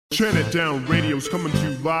Chant It Down Radio's coming to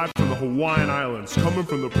you live from the Hawaiian Islands, coming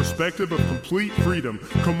from the perspective of complete freedom,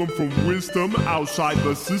 coming from wisdom outside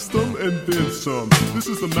the system and then some. This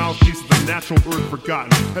is the mouthpiece of the natural earth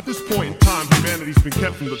forgotten. At this point in time, humanity's been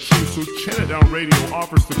kept from the truth, so Chant It Down Radio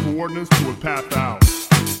offers the coordinates to a path out.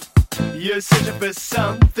 You're searching for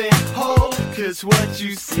something whole, cause what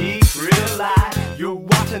you see, real life. You're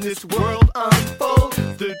watching this world unfold,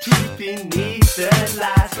 the truth beneath the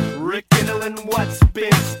lies. Rekindling what's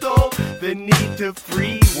been stole, the need to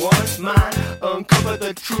free one's mind. Uncover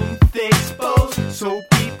the truth exposed, so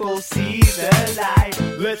people see the light.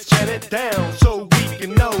 Let's chant it down, so we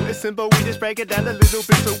can know. It's simple, we just break it down a little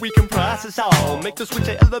bit so we can process all. Make the switch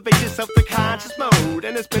to elevate yourself to conscious mode,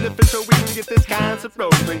 and it's beneficial we can get this concept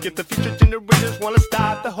rolling. Get the future generators wanna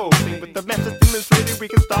start the whole thing. With the message demonstrated, we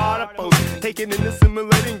can start a post. Taking in,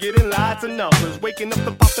 assimilating, getting lots of numbers. Waking up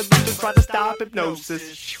the population, try to stop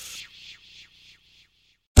hypnosis.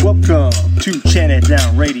 Welcome to Chant It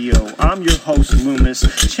Down Radio. I'm your host, Loomis.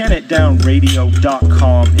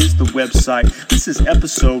 ChantItDownRadio.com is the website. This is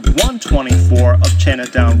episode 124 of Chant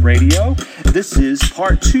It Down Radio. This is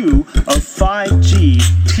part 2 of 5G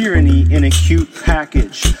Tyranny in a Cute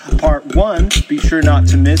Package. Part 1, be sure not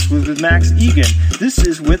to miss, was with Max Egan. This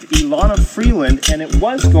is with Elana Freeland, and it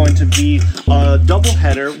was going to be a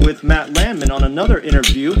doubleheader with Matt Landman on another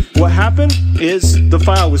interview. What happened is the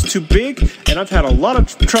file was too big, and I've had a lot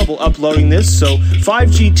of trouble uploading this, so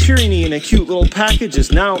 5G Tyranny in a Cute Little Package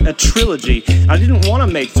is now a trilogy. I didn't want to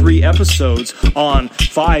make 3 episodes on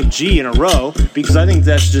 5G in a row because I think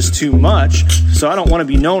that's just too much, so I don't want to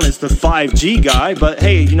be known as the 5G guy, but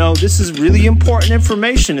hey, you know, this is really important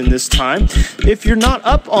information in this time. If you're not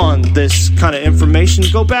up on this kind of information,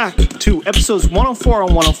 go back to episodes 104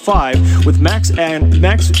 and 105 with Max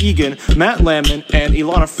Egan, Matt Landman, and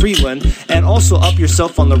Elana Freeland, and also up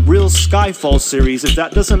yourself on the Real Skyfall series. If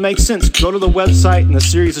that doesn't make sense, go to the website and the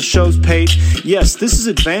series of shows page. Yes, this is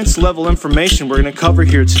advanced level information we're going to cover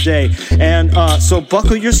here today, and so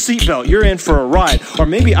buckle your seatbelt, you're in for a ride, or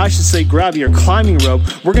maybe I should say grab your climbing rope.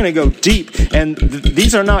 We're going to go deep, and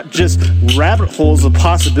these are not just rabbit holes of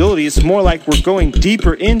possibilities. It's more like we're going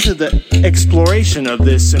deeper into the exploration of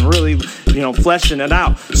this and really, fleshing it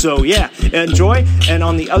out. So yeah, enjoy, and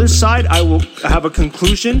on the other side I will have a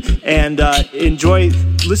conclusion, and enjoy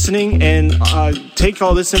listening and take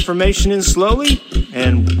all this information in slowly,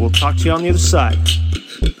 and we'll talk to you on the other side.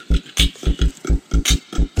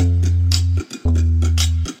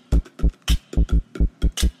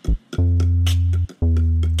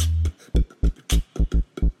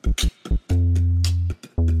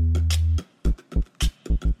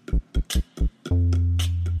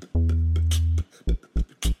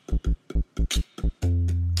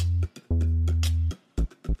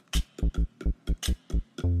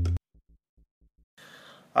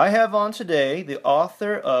 I have on today the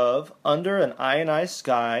author of Under an Ionized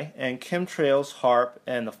Sky and Chemtrails, HAARP,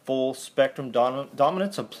 and the Full Spectrum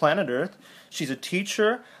Dominance of Planet Earth. She's a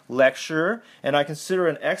teacher, lecturer, and I consider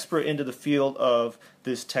an expert into the field of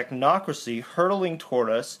this technocracy hurtling toward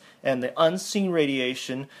us and the unseen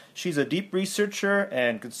radiation. She's a deep researcher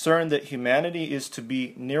and concerned that humanity is to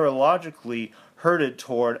be neurologically herded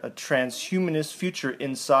toward a transhumanist future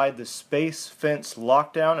inside the space fence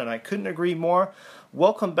lockdown, and I couldn't agree more.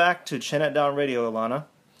 Welcome back to Chant It Down Radio, Elana.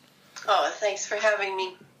 Oh, thanks for having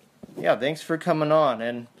me. Yeah, thanks for coming on.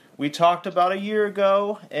 And we talked about a year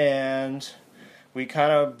ago, and we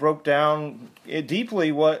kind of broke down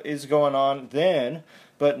deeply what is going on then.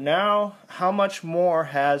 But now, how much more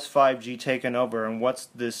has 5G taken over, and what's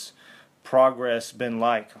this progress been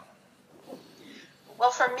like?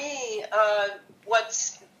 Well, for me,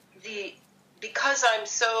 because I'm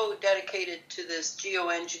so dedicated to this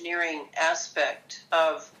geoengineering aspect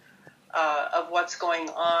of what's going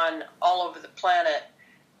on all over the planet,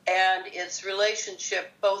 and its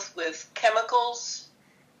relationship both with chemicals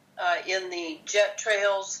in the jet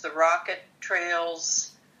trails, the rocket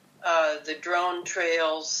trails, the drone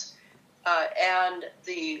trails, and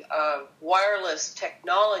the wireless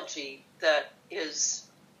technology that is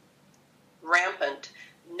rampant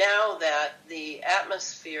now that the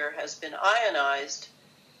atmosphere has been ionized,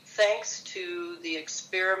 thanks to the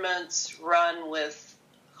experiments run with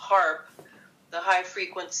HAARP, the High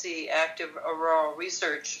Frequency Active Auroral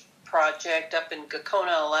Research Project up in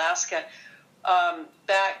Gakona, Alaska,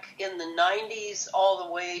 back in the 90s all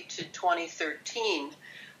the way to 2013.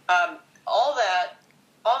 All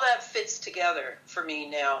that fits together for me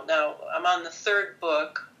now. Now, I'm on the 3rd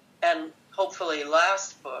book, and hopefully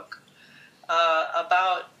last book,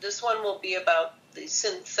 this one will be about the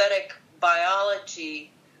synthetic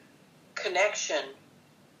biology connection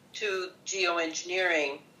to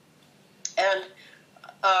geoengineering And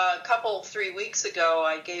 3 weeks ago,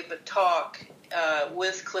 I gave a talk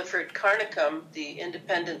with Clifford Carnicom, the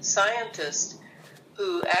independent scientist,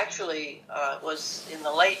 who actually was in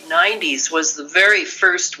the late 90s, was the very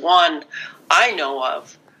first one I know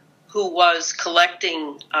of who was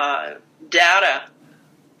collecting data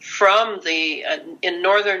from in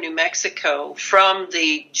northern New Mexico, from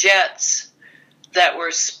the jets that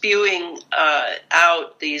were spewing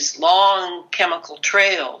out these long chemical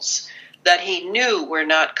trails that he knew were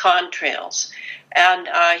not contrails. And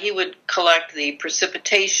he would collect the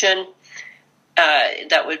precipitation,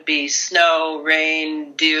 that would be snow,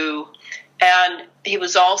 rain, dew, and he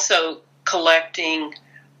was also collecting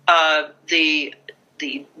the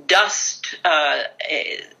dust,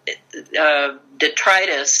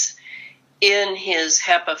 detritus in his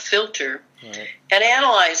HEPA filter, right, and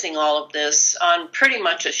analyzing all of this on pretty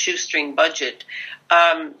much a shoestring budget.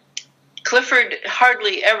 Clifford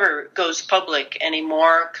hardly ever goes public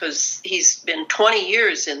anymore because he's been 20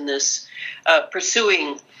 years in this,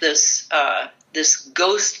 pursuing this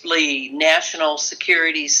ghostly national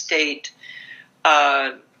security state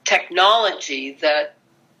technology that,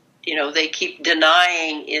 they keep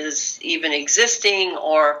denying is even existing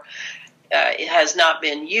or it has not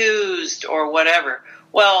been used or whatever.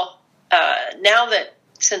 Well, now that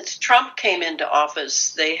since Trump came into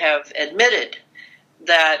office, they have admitted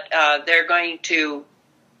that they're going to,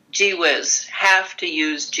 gee whiz, have to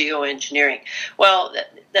use geoengineering. Well,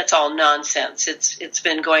 that's all nonsense. It's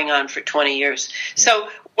been going on for 20 years. Yeah. So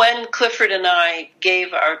when Clifford and I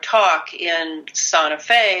gave our talk in Santa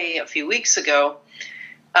Fe a few weeks ago,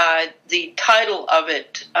 the title of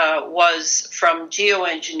it was From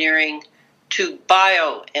Geoengineering to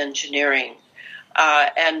Bioengineering.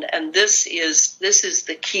 And this is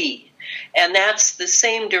the key. And that's the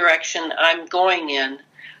same direction I'm going in,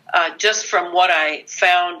 just from what I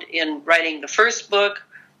found in writing the first book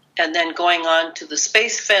and then going on to the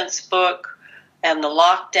Space Fence book and the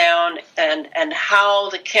lockdown and how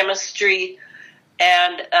the chemistry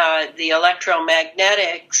and the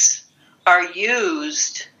electromagnetics are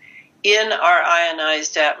used in our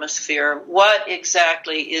ionized atmosphere, what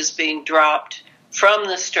exactly is being dropped from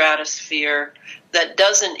the stratosphere that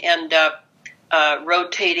doesn't end up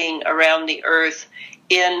rotating around the Earth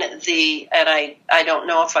in the, and I don't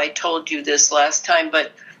know if I told you this last time,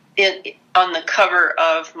 but on the cover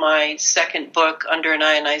of my second book, Under an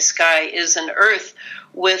Ionized Sky, is an Earth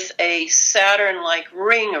with a Saturn-like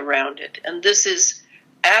ring around it. And this is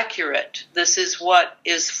accurate. This is what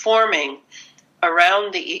is forming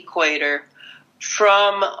around the equator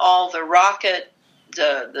from all the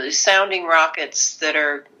the sounding rockets that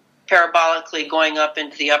are parabolically going up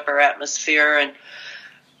into the upper atmosphere and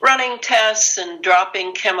running tests and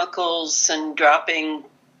dropping chemicals and dropping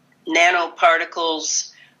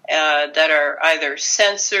nanoparticles that are either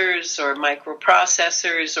sensors or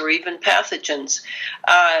microprocessors or even pathogens,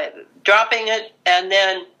 dropping it and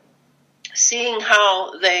then seeing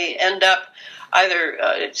how they end up either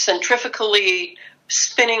centrifugally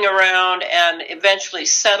spinning around and eventually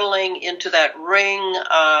settling into that ring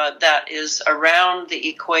that is around the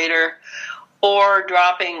equator, or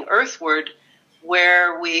dropping earthward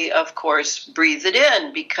where we, of course, breathe it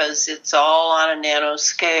in because it's all on a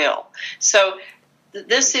nanoscale. So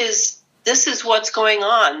this is what's going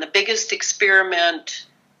on. The biggest experiment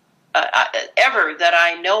ever that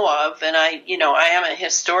I know of, and I am a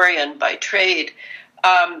historian by trade.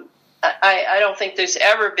 I don't think there's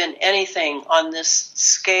ever been anything on this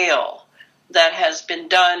scale that has been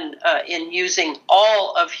done in using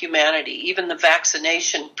all of humanity, even the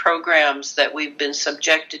vaccination programs that we've been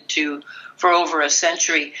subjected to for over a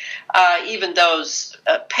century, even those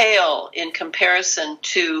pale in comparison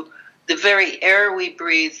to the very air we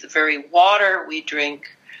breathe, the very water we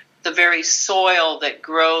drink, the very soil that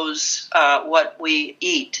grows what we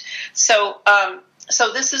eat. So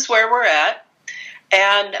this is where we're at.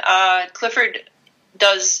 And Clifford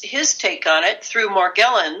does his take on it through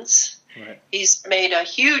Morgellons. Right. He's made a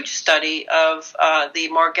huge study of the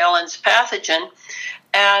Morgellons pathogen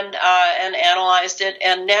and analyzed it,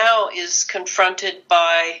 and now is confronted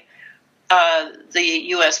by the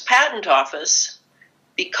U.S. Patent Office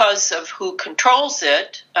because of who controls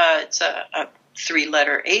it. It's a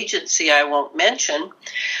three-letter agency I won't mention.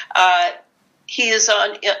 He is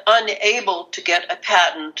unable to get a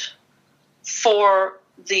patent for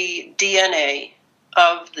the DNA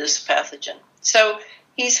of this pathogen. So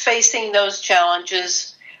he's facing those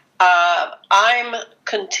challenges. I'm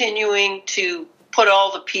continuing to put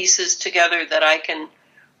all the pieces together that I can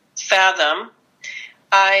fathom.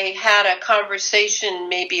 I had a conversation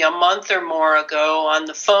maybe a month or more ago on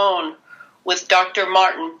the phone with Dr.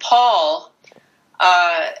 Martin Paul.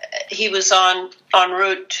 He was en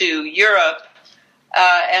route to Europe,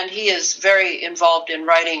 and he is very involved in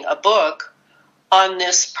writing a book on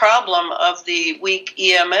this problem of the weak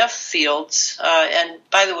EMF fields. And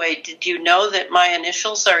by the way, did you know that my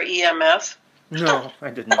initials are EMF? No,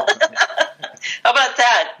 I did not. How about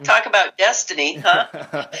that? Talk about destiny,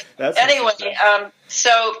 huh? Anyway,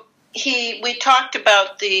 so we talked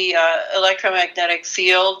about the electromagnetic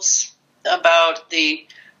fields, about the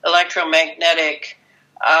electromagnetic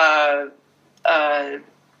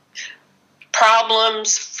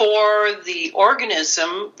problems for the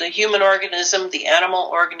organism, the human organism, the animal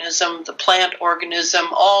organism, the plant organism,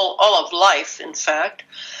 all of life, in fact.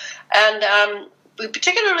 And we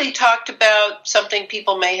particularly talked about something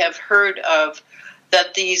people may have heard of,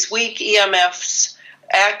 that these weak EMFs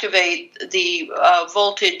activate the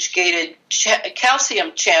voltage-gated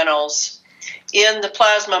calcium channels in the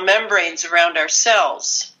plasma membranes around our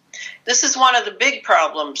cells. This is one of the big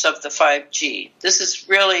problems of the 5G. This is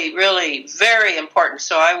really, really very important,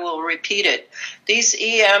 so I will repeat it. These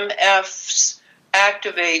EMFs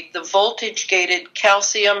activate the voltage-gated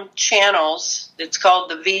calcium channels, it's called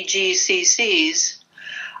the VGCCs,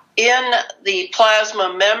 in the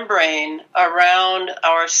plasma membrane around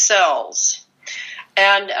our cells.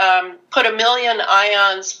 And put 1 million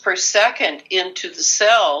ions per second into the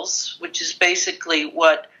cells, which is basically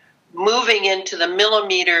what moving into the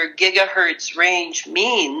millimeter gigahertz range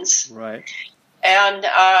means. Right.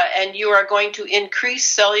 And you are going to increase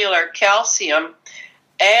cellular calcium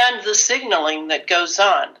and the signaling that goes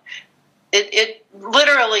on. It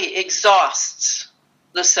literally exhausts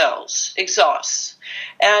the cells, exhausts.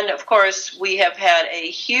 And of course, we have had a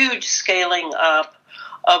huge scaling up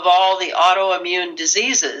of all the autoimmune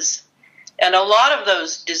diseases. And a lot of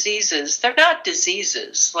those diseases, they're not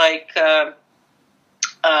diseases like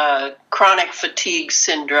chronic fatigue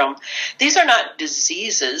syndrome. These are not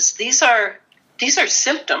diseases. These are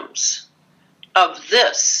symptoms of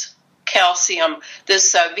this calcium,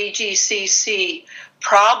 this VGCC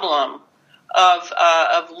problem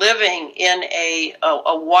of living in a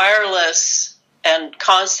wireless and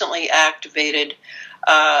constantly activated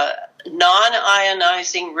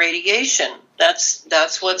non-ionizing radiation.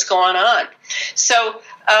 That's what's going on. So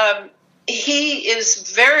he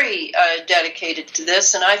is very dedicated to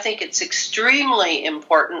this, and I think it's extremely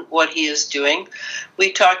important what he is doing.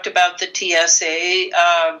 We talked about the TSA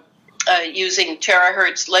using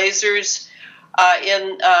terahertz lasers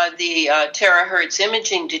in the terahertz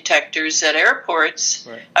imaging detectors at airports.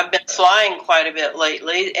 Right. I've been flying quite a bit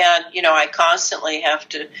lately, and I constantly have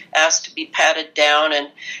to ask to be patted down.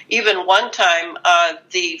 And even one time,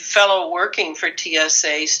 the fellow working for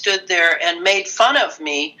TSA stood there and made fun of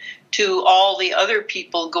me to all the other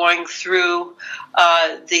people going through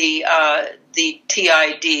the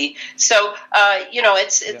TID. So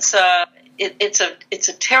it's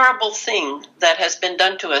a terrible thing that has been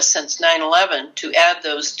done to us since 9/11 to add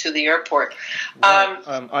those to the airport.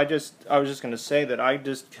 Right. I was just going to say that I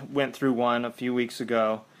just went through one a few weeks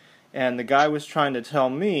ago, and the guy was trying to tell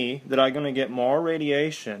me that I'm going to get more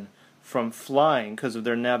radiation from flying because of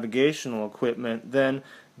their navigational equipment than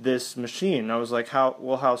this machine. I was like,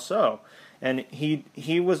 how so? And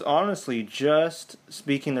he was honestly just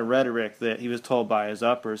speaking the rhetoric that he was told by his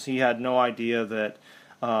uppers. He had no idea that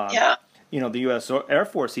the U.S. Air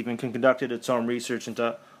Force even conducted its own research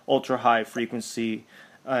into ultra-high frequency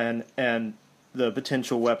and the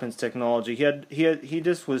potential weapons technology. He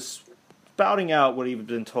just was spouting out what he'd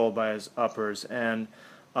been told by his uppers, and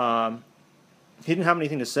he didn't have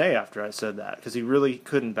anything to say after I said that because he really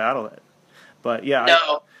couldn't battle it. But yeah,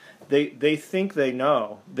 no. They think they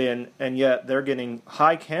know, and yet they're getting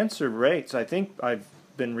high cancer rates. I think I've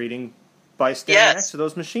been reading by standing next to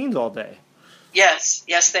those machines all day. Yes,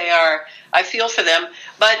 they are. I feel for them,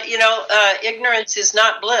 but ignorance is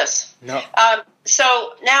not bliss. No.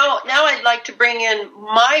 So now I'd like to bring in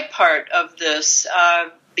my part of this.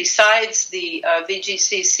 Besides the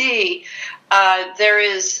VGCC, there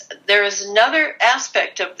is another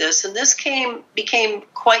aspect of this, and this became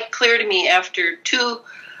quite clear to me after two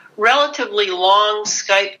relatively long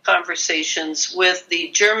Skype conversations with the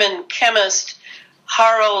German chemist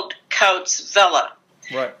Harald Kautz-Vella.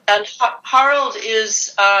 Right. And Harald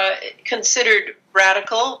is considered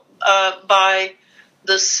radical by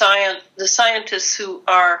the scientists who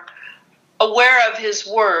are aware of his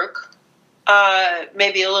work,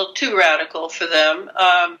 maybe a little too radical for them.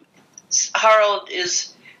 Harald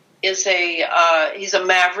is he's a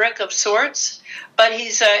maverick of sorts, but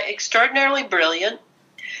he's extraordinarily brilliant,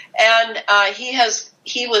 and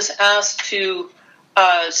he was asked to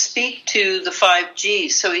speak to the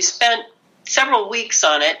 5G, so he spent several weeks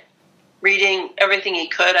on it, reading everything he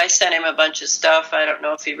could. I sent him a bunch of stuff. I don't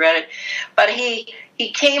know if he read it, but he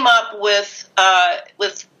came up with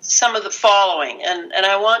some of the following, and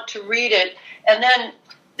I want to read it. And then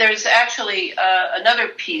there's actually another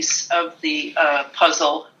piece of the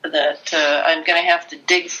puzzle that I'm going to have to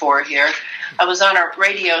dig for here. I was on a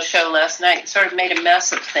radio show last night, sort of made a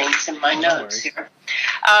mess of things in my notes here.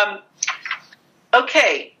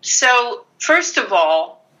 Okay, so first of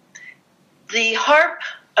all, the HAARP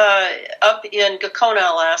up in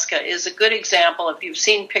Gakona, Alaska is a good example. If you've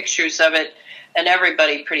seen pictures of it, and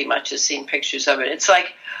everybody pretty much has seen pictures of it, it's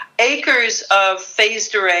like acres of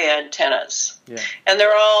phased array antennas, and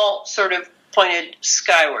they're all sort of pointed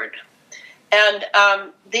skyward. And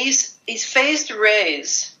these phased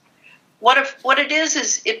arrays, what it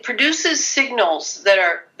is it produces signals that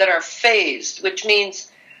are phased, which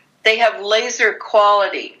means they have laser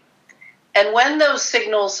quality. And when those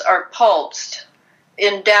signals are pulsed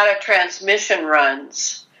in data transmission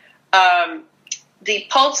runs, the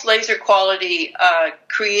pulse laser quality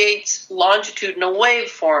creates longitudinal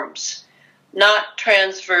waveforms, not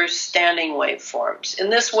transverse standing waveforms.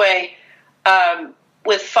 In this way,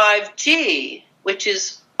 with 5G, which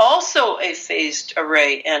is also a phased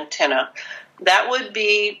array antenna, that would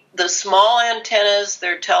be the small antennas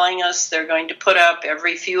they're telling us they're going to put up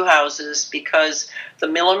every few houses, because the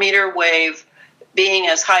millimeter wave, being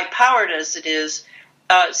as high powered as it is,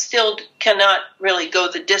 still cannot really go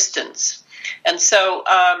the distance. And so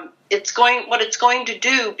what it's going to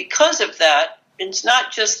do because of that, it's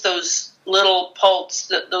not just those little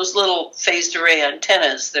those little phased array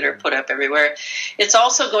antennas that are put up everywhere. It's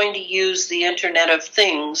also going to use the Internet of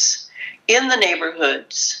Things in the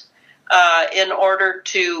neighborhoods in order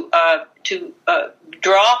to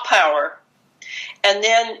draw power, and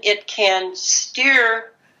then it can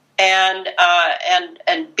steer and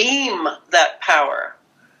beam that power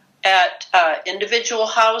at individual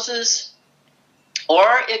houses,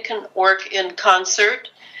 or it can work in concert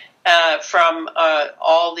from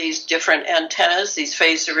all these different antennas, these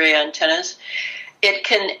phased array antennas. It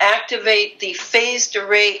can activate the phased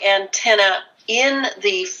array antenna in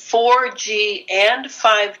the 4G and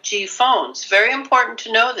 5G phones. Very important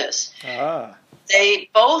to know this. They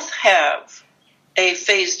both have a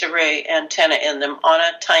phased array antenna in them on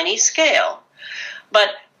a tiny scale. But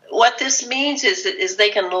what this means is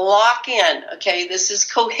they can lock in. Okay, this is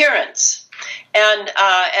coherence.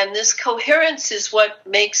 And this coherence is what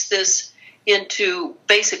makes this into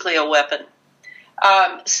basically a weapon.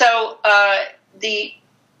 So the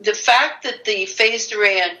fact that the phased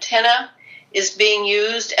array antenna is being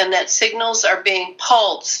used and that signals are being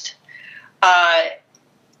pulsed,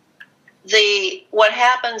 what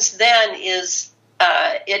happens then is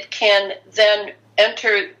it can then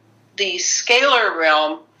enter the scalar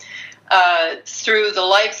realm through the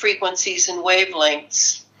light frequencies and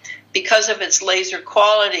wavelengths. Because of its laser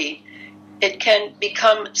quality, it can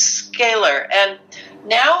become scalar. And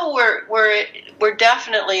now we're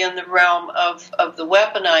definitely in the realm of the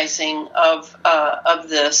weaponizing of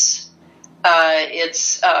this.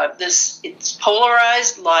 It's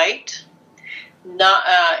polarized light,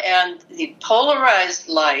 and the polarized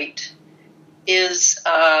light is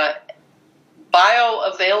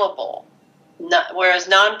bioavailable, whereas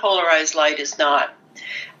non-polarized light is not.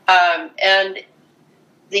 And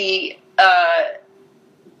the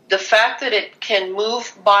fact that it can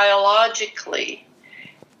move biologically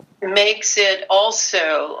makes it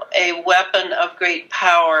also a weapon of great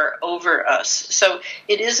power over us. So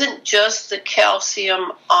it isn't just the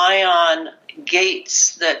calcium ion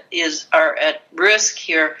gates that are at risk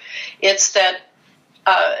here. It's that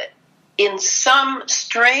in some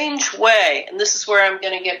strange way, and this is where I'm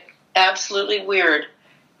going to get absolutely weird,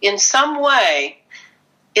 in some way,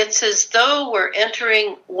 it's as though we're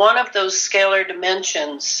entering one of those scalar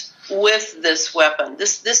dimensions with this weapon.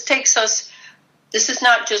 This takes us, this is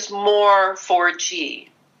not just more 4G.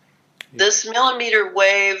 This millimeter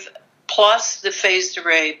wave plus the phased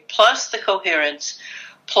array plus the coherence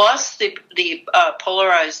plus the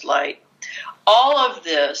polarized light, all of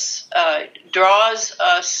this draws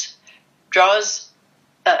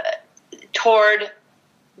toward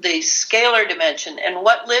the scalar dimension. And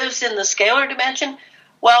what lives in the scalar dimension?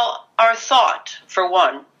 Well, our thought, for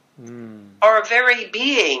one, our very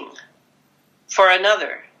being, for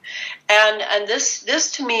another. And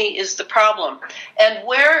this to me is the problem. And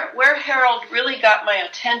where Harold really got my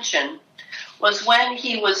attention was when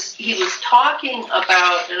he was talking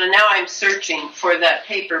about, and now I'm searching for that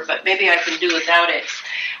paper, but maybe I can do without it.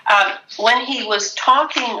 When he was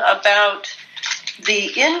talking about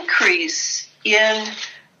the increase in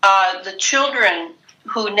the children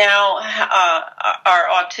now are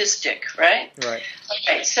autistic, right? Right.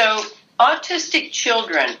 Okay, so autistic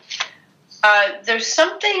children, there's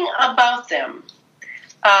something about them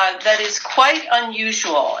that is quite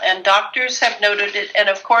unusual, and doctors have noted it, and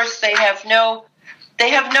of course they have no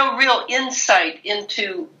real insight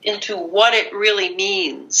into what it really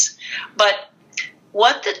means. But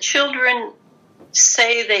what the children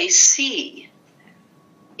say they see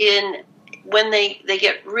when they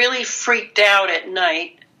get really freaked out at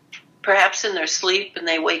night, perhaps in their sleep, and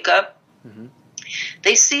they wake up,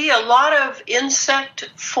 they see a lot of insect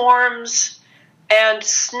forms and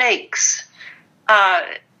snakes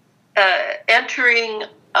entering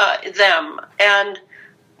them, and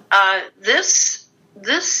this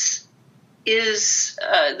is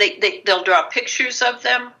they'll draw pictures of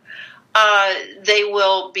them. They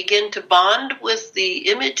will begin to bond with the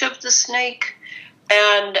image of the snake,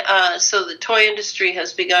 and so the toy industry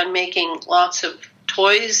has begun making lots of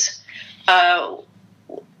toys,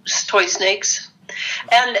 toy snakes,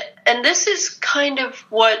 and this is kind of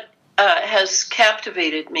what has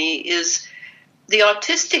captivated me, is the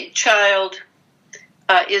autistic child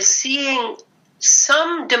is seeing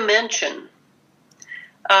some dimension.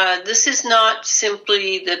 This is not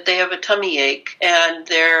simply that they have a tummy ache and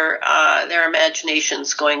their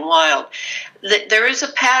imagination's going wild. There is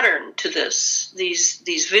a pattern to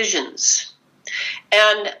these visions,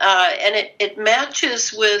 and it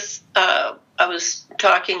matches with. I was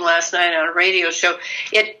talking last night on a radio show.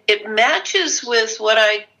 It matches with what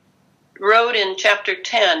I wrote in chapter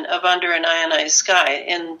 10 of Under an Ionized Sky,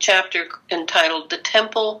 in chapter entitled "The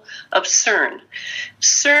Temple of CERN."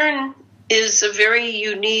 CERN is a very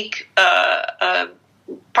unique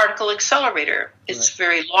particle accelerator. It's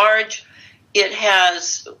very large. It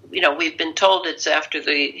has, we've been told it's after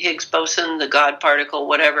the Higgs boson, the God particle,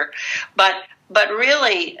 whatever. But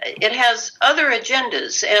really, it has other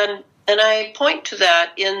agendas, and I point to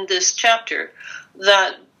that in this chapter,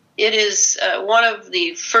 that it is one of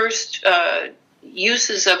the first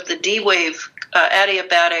uses of the D-wave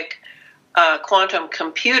adiabatic quantum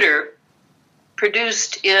computer,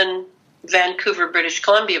 produced in Vancouver, British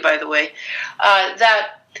Columbia, by the way,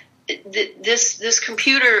 that this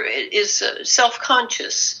computer is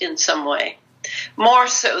self-conscious in some way, more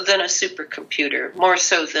so than a supercomputer, more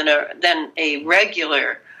so than a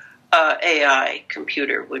regular AI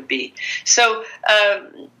computer would be. So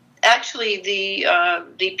actually,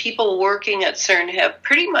 the people working at CERN have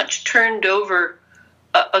pretty much turned over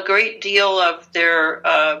a great deal of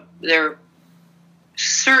their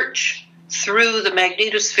search through the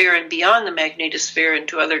magnetosphere and beyond the magnetosphere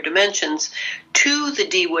into other dimensions to the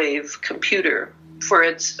D-wave computer for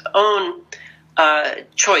its own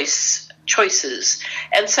choices.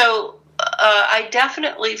 And so I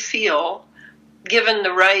definitely feel, given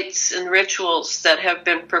the rites and rituals that have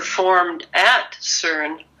been performed at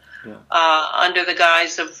CERN, under the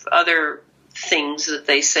guise of other things that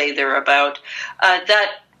they say they're about,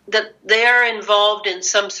 that they are involved in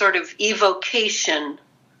some sort of evocation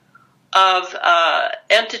of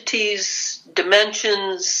entities,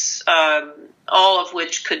 dimensions, all of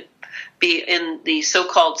which could be in the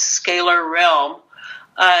so-called scalar realm,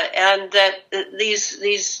 and that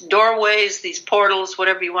these doorways, these portals,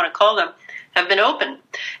 whatever you want to call them, have been opened,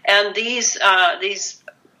 and these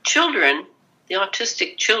children, the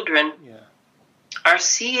autistic children, are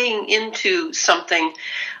seeing into something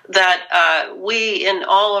that we, in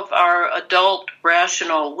all of our adult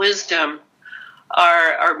rational wisdom,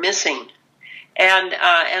 are missing. And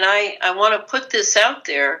I want to put this out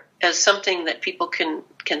there as something that people can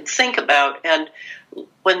think about. And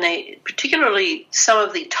when they, particularly some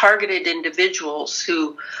of the targeted individuals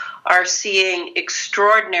who are seeing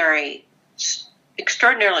extraordinarily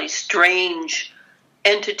strange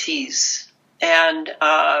entities and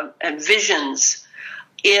visions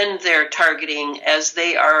in their targeting, as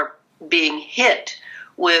they are being hit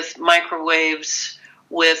with microwaves,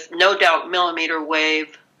 with no doubt millimeter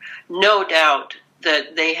wave, no doubt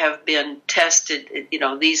that they have been tested.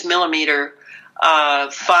 These millimeter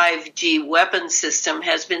 5G weapon system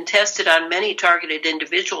has been tested on many targeted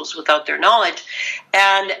individuals without their knowledge,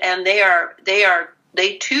 and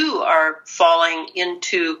they too are falling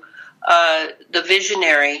into the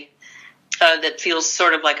visionary that feels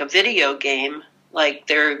sort of like a video game, like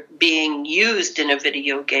they're being used in a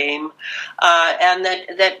video game, and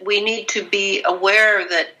that we need to be aware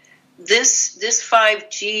that this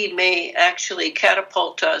 5G may actually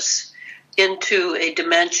catapult us into a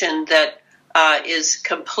dimension that is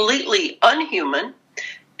completely unhuman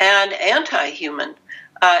and anti-human,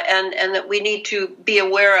 and that we need to be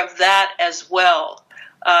aware of that as well,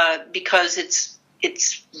 because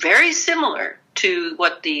it's very similar to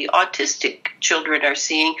what the autistic children are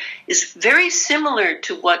seeing is very similar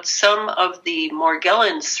to what some of the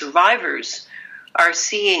Morgellons survivors are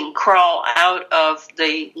seeing crawl out of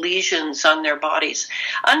the lesions on their bodies.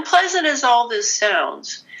 Unpleasant as all this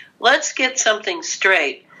sounds, let's get something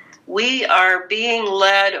straight. We are being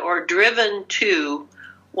led or driven to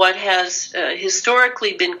what has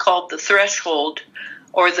historically been called the threshold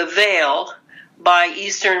or the veil by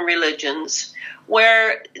Eastern religions,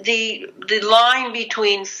 where the line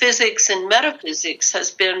between physics and metaphysics has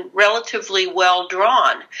been relatively well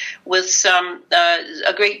drawn, with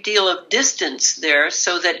a great deal of distance there,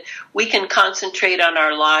 so that we can concentrate on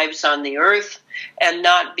our lives on the earth and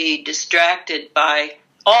not be distracted by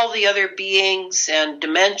all the other beings and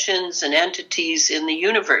dimensions and entities in the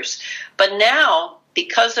universe. But now,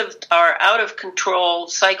 because of our out-of-control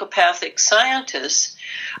psychopathic scientists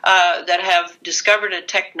that have discovered a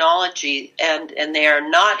technology and they are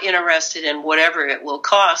not interested in whatever it will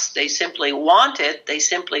cost, they simply want it, they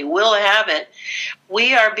simply will have it,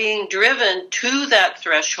 we are being driven to that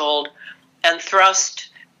threshold and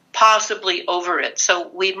thrust possibly over it. So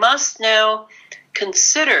we must now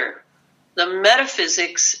consider the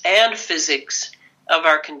metaphysics and physics of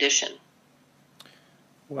our condition.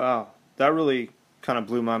 Wow, that really kind of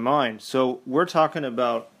blew my mind. So we're talking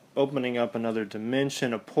about opening up another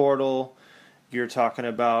dimension, a portal. You're talking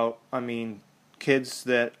about, kids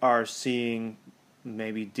that are seeing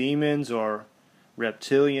maybe demons or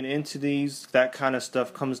reptilian entities. That kind of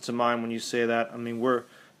stuff comes to mind when you say that.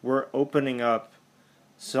 We're opening up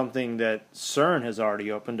something that CERN has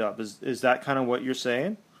already opened up. Is that kind of what you're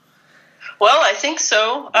saying? Well, I think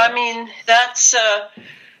so. That's...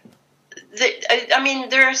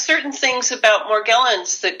 there are certain things about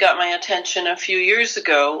Morgellons that got my attention a few years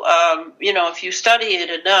ago. If you study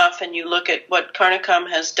it enough and you look at what Carnicom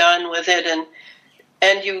has done with it,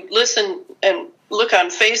 and you listen and look on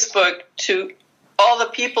Facebook to all the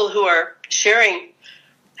people who are sharing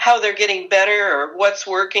how they're getting better or what's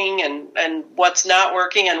working and what's not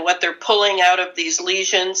working and what they're pulling out of these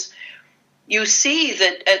lesions, you see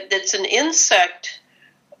that it's an insect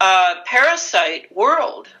parasite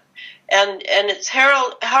world. And it's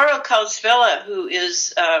Harald Kausvela who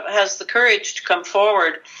has the courage to come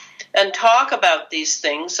forward and talk about these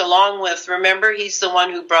things, along with, remember, he's the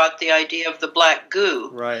one who brought the idea of the black goo.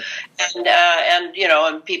 Right.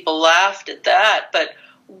 And people laughed at that.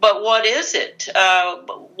 But what is it?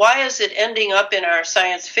 Why is it ending up in our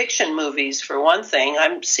science fiction movies, for one thing?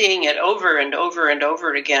 I'm seeing it over and over and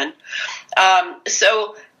over again.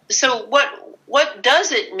 So what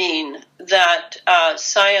does it mean that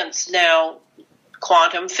science now,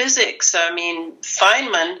 quantum physics?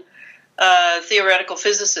 Feynman, theoretical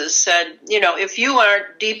physicist, said, if you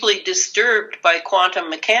aren't deeply disturbed by quantum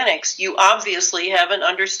mechanics, you obviously haven't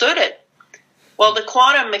understood it. Well, the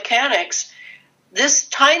quantum mechanics, this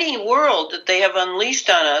tiny world that they have unleashed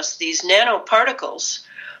on us, these nanoparticles,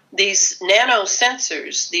 these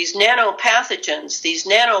nanosensors, these nanopathogens, these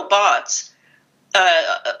nanobots,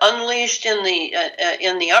 unleashed in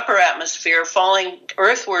the upper atmosphere, falling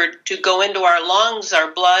earthward to go into our lungs,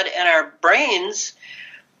 our blood, and our brains.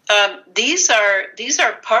 These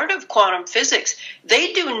are part of quantum physics.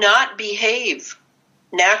 They do not behave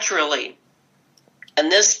naturally,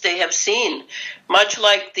 and this they have seen. Much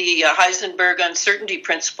like the Heisenberg uncertainty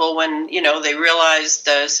principle, when they realized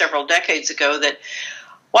several decades ago that,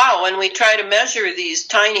 wow, when we try to measure these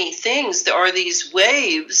tiny things, or these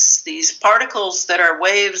waves, these particles that are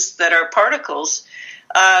waves that are particles,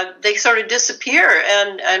 they sort of disappear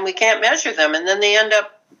and we can't measure them, and then they end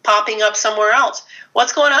up popping up somewhere else.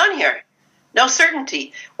 What's going on here? No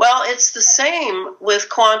certainty. Well, it's the same with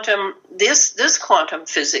quantum, this quantum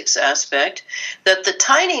physics aspect, that the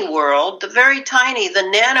tiny world, the very tiny, the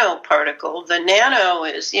nanoparticle, the nano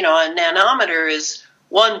is, a nanometer is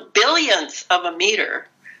 1/billionth of a meter.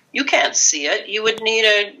 You can't see it. You would need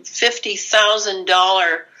a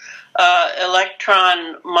 $50,000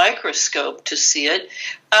 electron microscope to see it.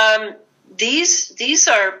 These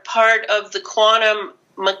are part of the quantum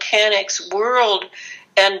mechanics world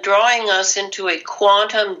and drawing us into a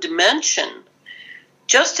quantum dimension.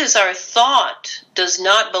 Just as our thought does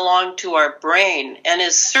not belong to our brain and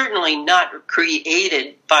is certainly not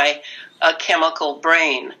created by a chemical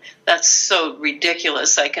brain. That's so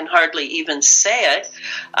ridiculous, I can hardly even say it.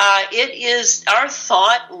 It is, our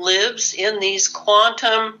thought lives in these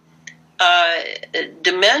quantum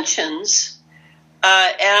dimensions,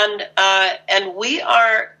 and we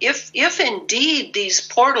are, if indeed these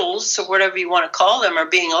portals, or whatever you want to call them, are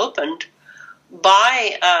being opened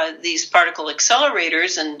by these particle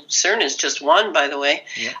accelerators, and CERN is just one, by the way,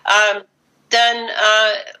 then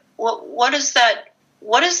what does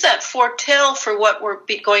that foretell for what we're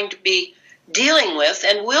going to be dealing with?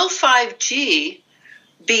 And will 5G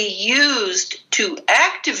be used to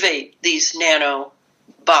activate these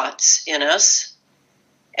nanobots in us?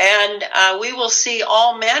 And we will see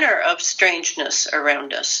all manner of strangeness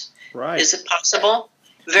around us. Right. Is it possible?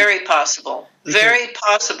 Very possible. Very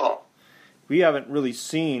possible. We haven't really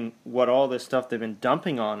seen what all this stuff they've been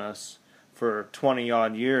dumping on us for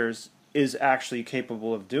 20-odd years is actually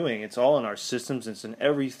capable of doing. It's all in our systems. It's in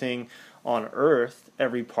everything on Earth,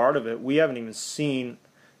 every part of it. We haven't even seen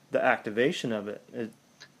the activation of it.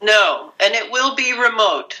 No, and it will be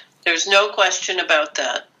remote. There's no question about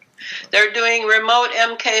that. They're doing remote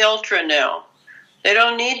MK Ultra now. They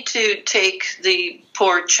don't need to take the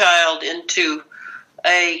poor child into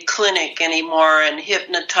a clinic anymore and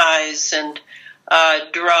hypnotize and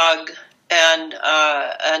drug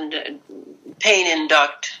and pain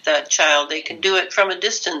induct that child. They can do it from a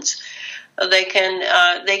distance. They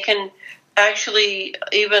can actually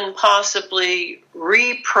even possibly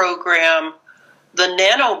reprogram the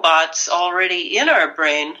nanobots already in our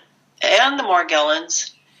brain and the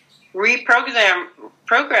Morgellons,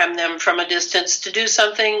 program them from a distance to do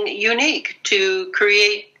something unique, to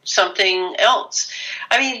create something else.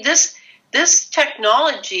 I mean, this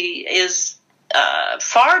technology is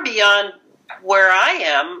far beyond where I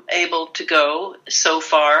am able to go so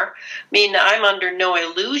far. I mean, I'm under no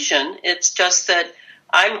illusion. It's just that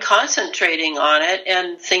I'm concentrating on it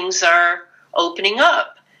and things are opening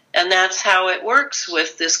up. And that's how it works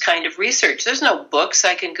with this kind of research. There's no books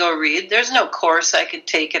I can go read. There's no course I could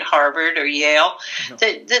take at Harvard or Yale. No.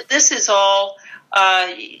 This is all,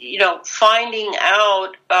 finding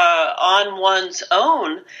out on one's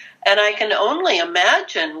own. And I can only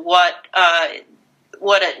imagine what at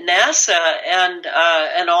NASA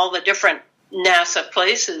and all the different NASA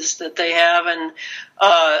places that they have, and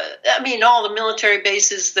all the military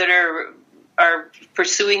bases that are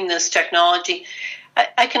pursuing this technology.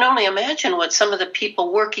 I can only imagine what some of the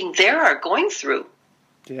people working there are going through.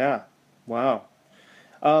 Yeah, wow.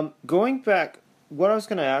 Going back, what I was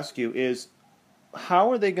going to ask you is, how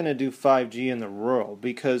are they going to do 5G in the rural?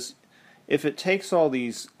 Because if it takes all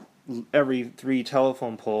these, every 3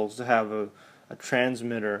 telephone poles to have a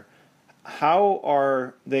transmitter, how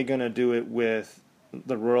are they going to do it with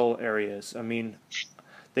the rural areas? I mean,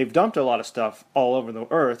 they've dumped a lot of stuff all over the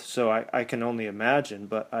Earth, so I can only imagine.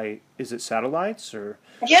 But is it satellites or?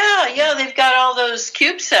 Yeah, they've got all those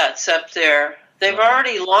CubeSats up there. They've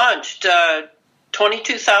already launched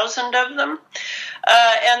 22,000 of them,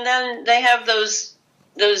 and then they have those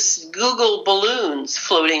Google balloons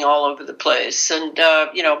floating all over the place, and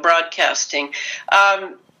broadcasting.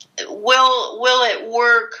 Will it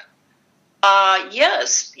work?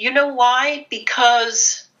 Yes. You know why?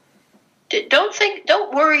 Because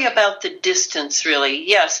don't worry about the distance, really.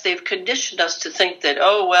 Yes, they've conditioned us to think that,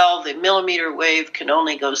 the millimeter wave can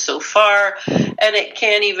only go so far, and it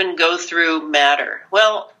can't even go through matter.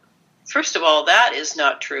 Well, first of all, that is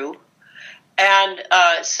not true. And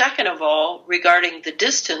second of all, regarding the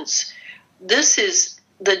distance, this is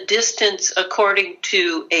the distance according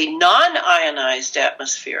to a non-ionized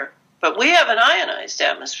atmosphere. But we have an ionized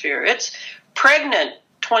atmosphere. It's pregnant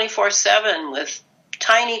 24/7 with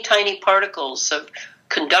tiny, tiny particles of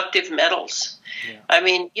conductive metals. Yeah. I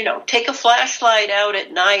mean, take a flashlight out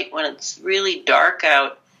at night when it's really dark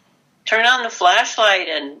out. Turn on the flashlight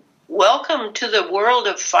and welcome to the world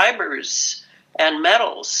of fibers and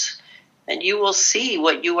metals, and you will see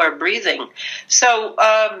what you are breathing. So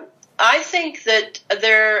I think that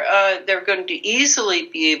they're going to easily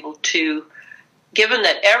be able to, given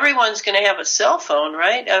that everyone's going to have a cell phone,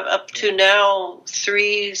 right? Up to now,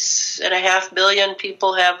 3.5 billion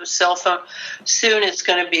people have a cell phone. Soon it's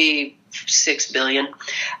going to be 6 billion.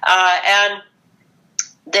 And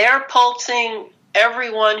they're pulsing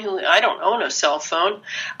everyone who... I don't own a cell phone.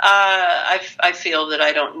 I feel that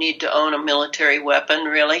I don't need to own a military weapon,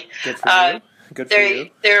 really. Good for you. Good for you.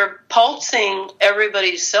 They're pulsing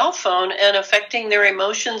everybody's cell phone and affecting their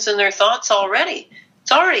emotions and their thoughts already.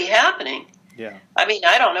 It's already happening. Yeah. I mean,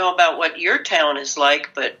 I don't know about what your town is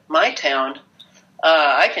like, but my town,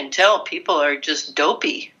 I can tell people are just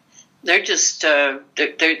dopey. They're just,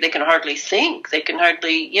 they can hardly think. They can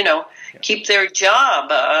hardly, keep their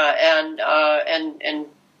job and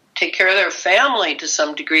take care of their family to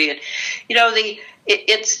some degree. And,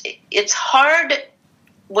 it's hard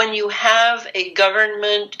when you have a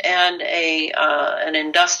government and an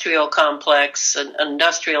industrial complex, an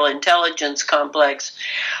industrial intelligence complex,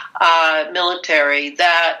 military,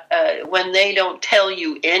 that when they don't tell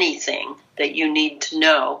you anything that you need to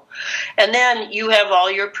know, and then you have all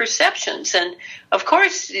your perceptions, and of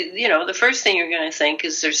course, the first thing you're going to think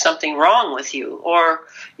is there's something wrong with you, or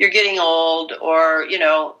you're getting old, or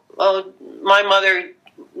oh, my mother,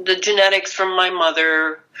 the genetics from my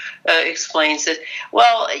mother explains it.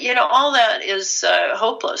 Well, all that is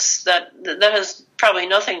hopeless. That has probably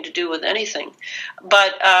nothing to do with anything.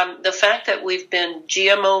 But the fact that we've been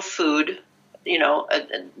GMO food,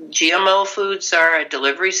 GMO foods are a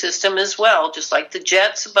delivery system as well, just like the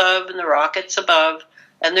jets above and the rockets above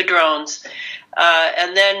and the drones.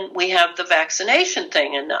 And then we have the vaccination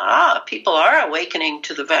thing, and people are awakening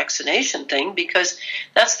to the vaccination thing because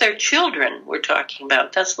that's their children we're talking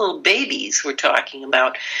about. That's little babies we're talking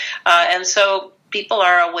about. And so people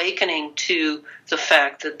are awakening to the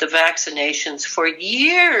fact that the vaccinations for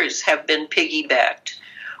years have been piggybacked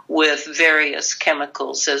with various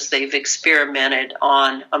chemicals as they've experimented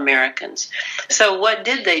on Americans. So what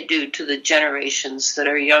did they do to the generations that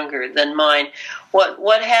are younger than mine?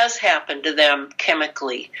 What has happened to them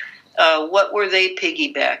chemically? What were they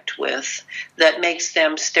piggybacked with that makes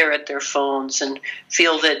them stare at their phones and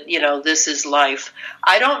feel that, this is life?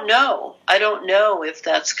 I don't know. I don't know if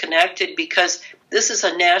that's connected because this is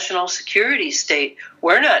a national security state.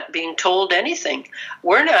 We're not being told anything.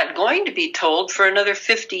 We're not going to be told for another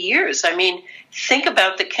 50 years. I mean, think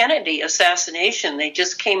about the Kennedy assassination. They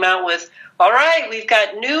just came out with, all right, we've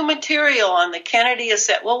got new material on the Kennedy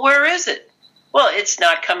assassination. Well, where is it? Well, it's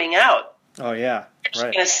not coming out. Oh, yeah. You're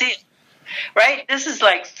Right. going to see it. Right? This is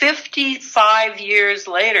like 55 years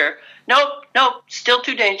later. Nope, still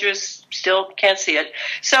too dangerous. Still can't see it.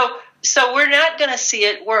 So we're not going to see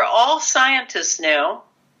it. We're all scientists now.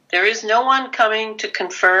 There is no one coming to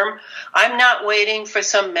confirm. I'm not waiting for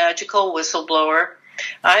some magical whistleblower.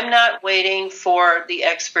 I'm not waiting for the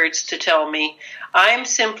experts to tell me. I'm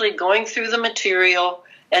simply going through the material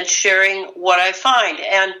and sharing what I find.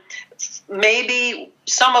 And maybe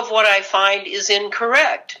some of what I find is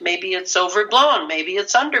incorrect. Maybe it's overblown. Maybe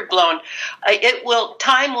it's underblown.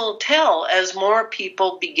 Time will tell as more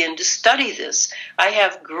people begin to study this. I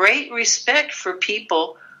have great respect for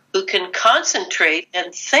people who can concentrate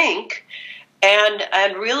and think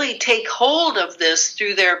and really take hold of this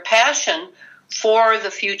through their passion for the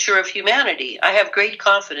future of humanity. I have great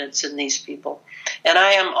confidence in these people, and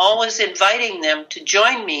I am always inviting them to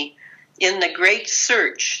join me in the great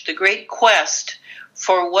search, the great quest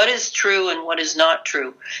for what is true and what is not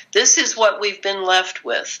true. This is what we've been left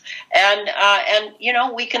with, and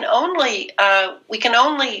we can only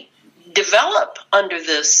develop under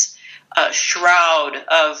this shroud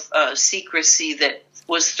of secrecy that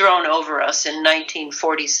was thrown over us in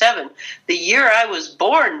 1947, the year I was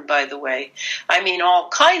born, by the way. I mean, all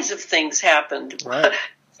kinds of things happened Right.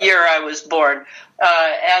 the year I was born.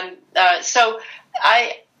 So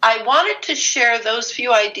I wanted to share those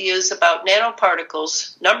few ideas about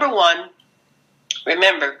nanoparticles. Number one,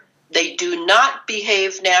 remember, they do not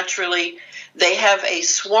behave naturally. They have a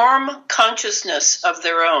swarm consciousness of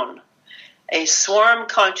their own, a swarm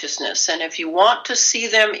consciousness. And if you want to see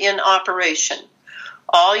them in operation,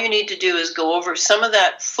 all you need to do is go over some of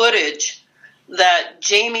that footage that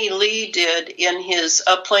Jamie Lee did in his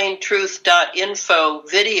uplaintruth.info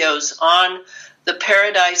videos on the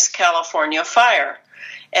Paradise, California fire.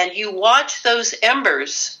 And you watch those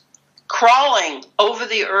embers crawling over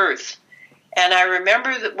the earth. And I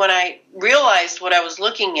remember that when I realized what I was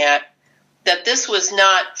looking at, that this was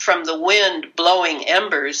not from the wind blowing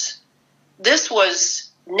embers. This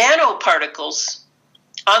was nanoparticles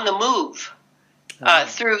on the move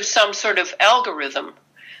through some sort of algorithm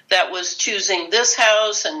that was choosing this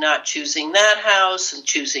house and not choosing that house and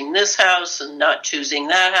choosing this house and not choosing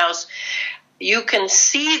that house. You can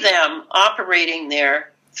see them operating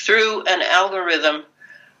there through an algorithm,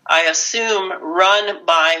 I assume, run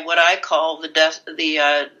by what I call the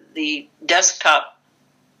desktop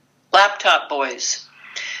laptop boys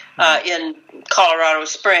in Colorado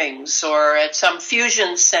Springs or at some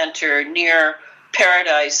fusion center near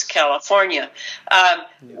Paradise, California.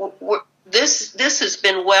 This has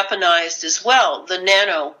been weaponized as well, the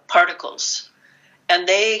nanoparticles. And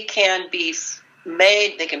they can be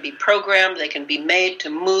made, they can be programmed, they can be made to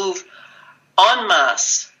move en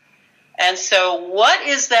masse. And so what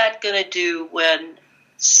is that going to do when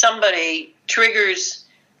somebody triggers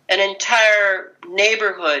an entire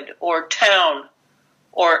neighborhood or town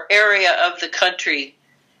or area of the country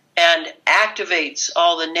and activates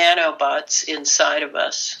all the nanobots inside of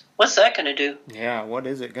us? What's that going to do? Yeah, what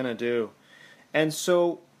is it going to do? And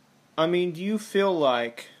so, I mean, do you feel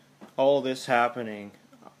like all this happening,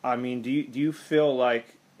 I mean, do you feel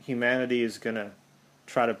like humanity is going to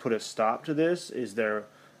try to put a stop to this? Is there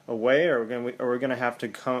a way, or are we going to have to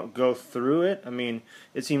go through it? I mean,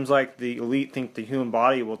 it seems like the elite think the human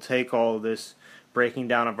body will take all of this breaking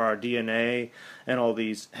down of our DNA and all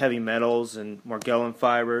these heavy metals and Morgellon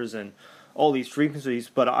fibers and all these frequencies,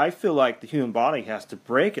 but I feel like the human body has to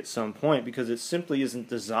break at some point because it simply isn't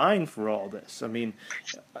designed for all this. I mean,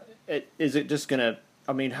 is it just going to,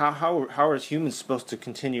 I mean, how are humans supposed to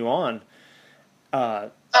continue on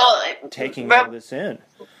taking all this in?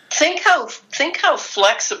 Think how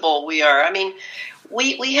flexible we are. I mean,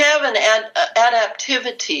 we have an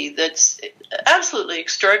adaptivity that's absolutely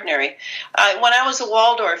extraordinary. When I was a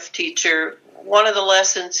Waldorf teacher, one of the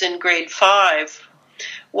lessons in grade 5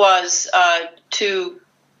 was to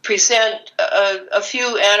present a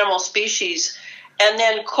few animal species and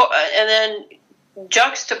then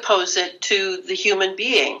juxtapose it to the human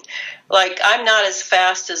being. Like, I'm not as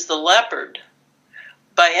fast as the leopard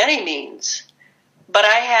by any means, but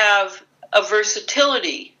I have a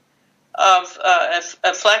versatility of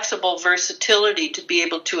a flexible versatility to be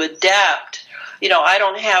able to adapt. You know, I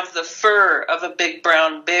don't have the fur of a big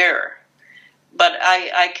brown bear, but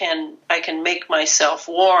I can make myself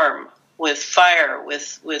warm with fire,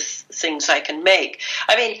 with things I can make.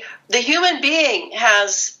 I mean, the human being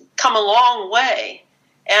has come a long way,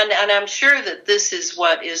 and I'm sure that this is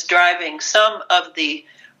what is driving some of the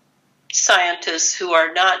scientists who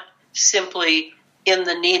are not simply in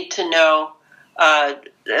the need to know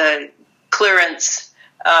clearance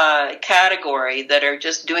category, that are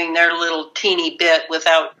just doing their little teeny bit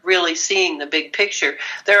without really seeing the big picture.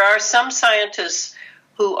 There are some scientists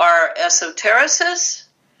who are esotericists,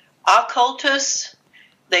 occultists.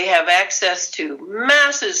 They have access to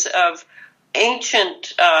masses of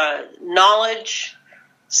ancient knowledge,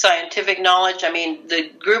 scientific knowledge. I mean, the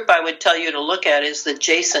group I would tell you to look at is the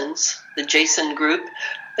Jason group.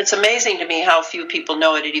 It's amazing to me how few people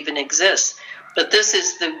know it even exists. But this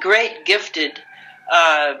is the great gifted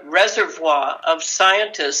reservoir of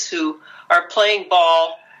scientists who are playing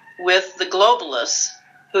ball with the globalists,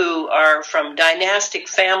 who are from dynastic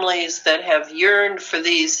families that have yearned for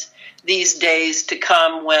these days to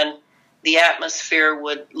come when the atmosphere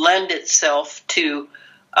would lend itself to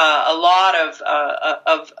a lot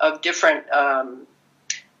of different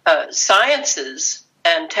sciences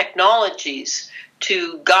and technologies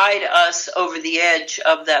to guide us over the edge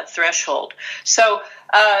of that threshold. So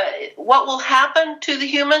what will happen to the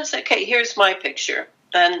humans? Okay, here's my picture.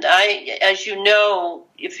 And I, as you know,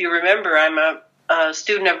 if you remember, I'm a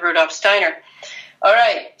student of Rudolf Steiner. All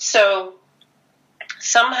right, so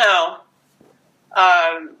somehow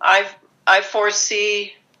I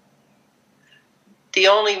foresee the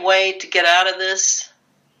only way to get out of this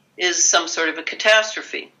is some sort of a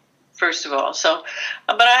catastrophe, first of all. So,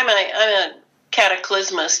 but I'm a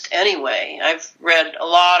cataclysmist anyway. I've read a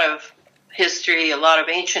lot of history, a lot of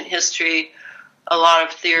ancient history, a lot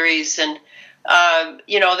of theories, and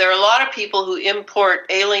there are a lot of people who import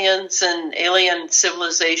aliens and alien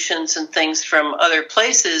civilizations and things from other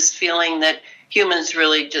places, feeling that humans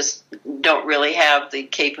really just don't really have the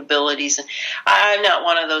capabilities. And I'm not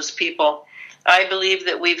one of those people. I believe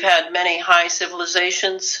that we've had many high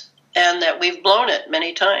civilizations and that we've blown it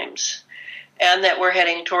many times, and that we're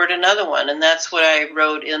heading toward another one. And that's what I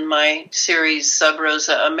wrote in my series Sub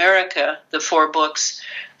Rosa America, the 4 books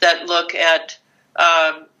that look at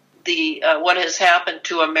what has happened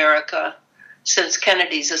to America since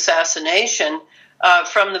Kennedy's assassination,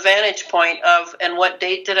 from the vantage point of, and what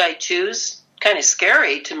date did I choose? Kind of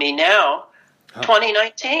scary to me now,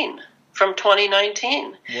 2019. From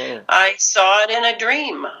 2019. Whoa. I saw it in a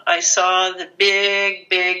dream. I saw the big,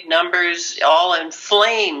 big numbers all in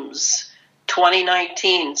flames,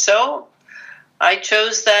 2019. So I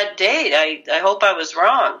chose that date. I hope I was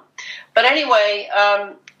wrong. But anyway,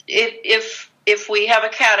 if we have a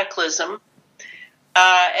cataclysm,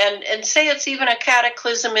 and say it's even a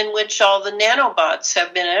cataclysm in which all the nanobots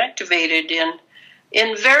have been activated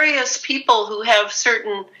in various people who have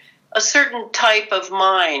a certain type of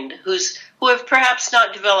mind, who have perhaps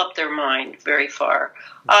not developed their mind very far,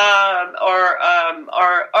 or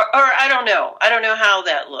I don't know. I don't know how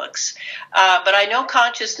that looks, but I know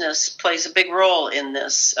consciousness plays a big role in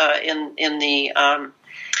this, in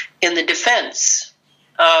the defense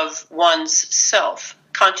of one's self.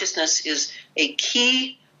 Consciousness is a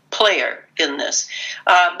key player in this.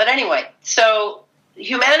 But anyway, so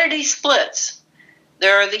humanity splits.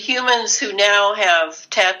 There are the humans who now have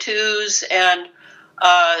tattoos and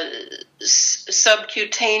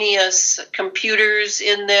subcutaneous computers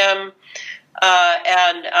in them,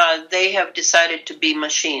 and they have decided to be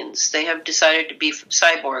machines. They have decided to be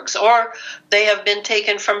cyborgs, or they have been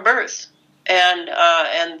taken from birth, and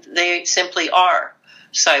they simply are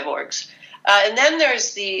cyborgs. And then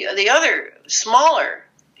there's the other smaller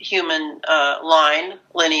human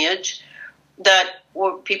lineage that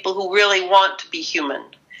were people who really want to be human,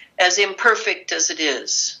 as imperfect as it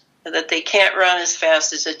is, that they can't run as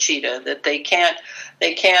fast as a cheetah, that they can't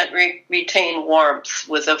retain warmth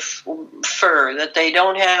with a fur, that they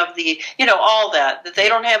don't have the, all that they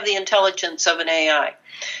don't have the intelligence of an AI.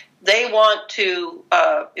 They want to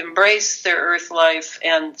embrace their Earth life,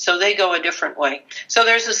 and so they go a different way. So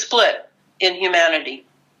there's a split in humanity.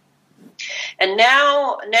 And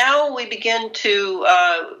now we begin to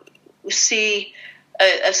see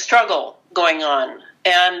a struggle going on.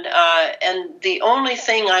 And the only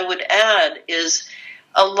thing I would add is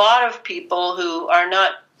a lot of people who are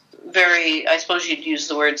not very, I suppose you'd use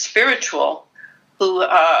the word spiritual, who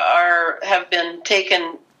have been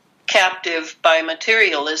taken captive by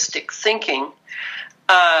materialistic thinking,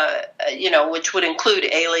 which would include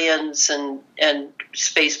aliens and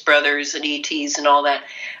space brothers and ETs and all that.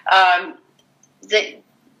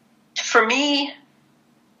 For me,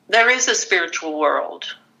 there is a spiritual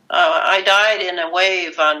world. I died in a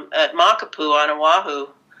wave at Makapu on Oahu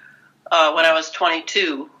when I was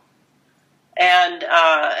 22, and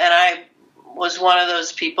I was one of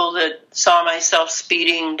those people that saw myself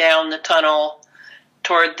speeding down the tunnel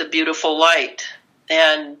toward the beautiful light,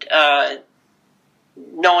 and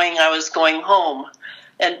knowing I was going home,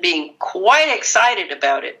 and being quite excited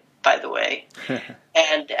about it, by the way.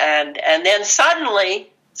 and then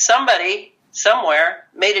suddenly somebody somewhere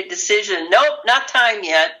made a decision. Nope, not time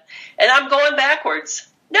yet. And I'm going backwards.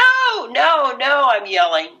 No, I'm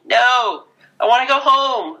yelling. No, I want to go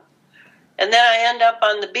home. And then I end up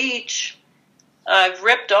on the beach. I've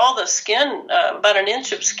ripped all the skin, about an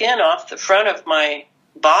inch of skin off the front of my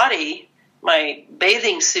body. My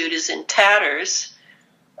bathing suit is in tatters.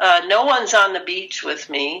 No one's on the beach with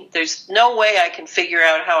me. There's no way I can figure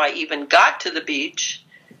out how I even got to the beach.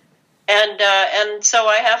 And so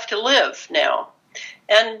I have to live now.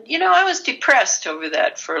 And, I was depressed over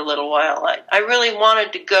that for a little while. I really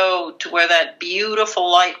wanted to go to where that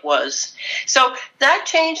beautiful light was. So that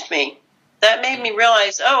changed me. That made me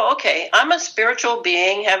realize, okay, I'm a spiritual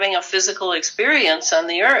being having a physical experience on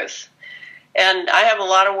the earth. And I have a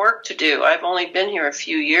lot of work to do. I've only been here a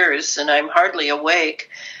few years, and I'm hardly awake.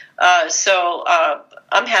 So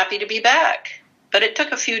I'm happy to be back. But it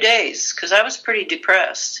took a few days because I was pretty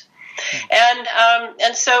depressed.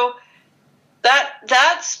 And so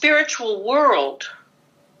that spiritual world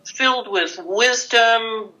filled with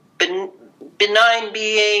wisdom, benign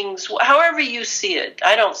beings, however you see it.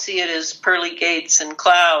 I don't see it as pearly gates and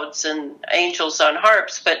clouds and angels on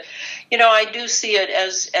harps, but I do see it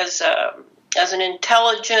as an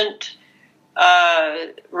intelligent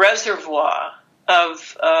reservoir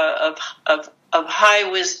of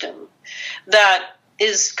high wisdom that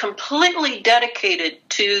is completely dedicated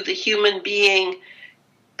to the human being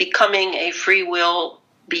becoming a free will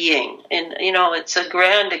being. And, it's a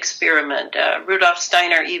grand experiment. Rudolf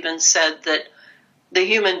Steiner even said that the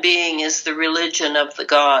human being is the religion of the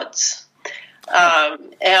gods.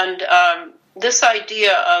 This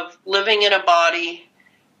idea of living in a body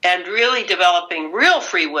and really developing real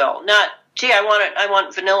free will, not, gee, I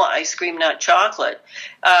want vanilla ice cream, not chocolate,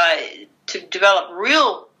 to develop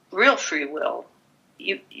real free will,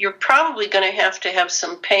 you're probably going to have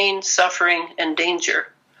some pain, suffering, and danger.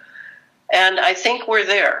 And I think we're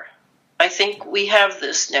there. I think we have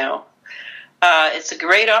this now. It's a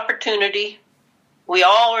great opportunity. We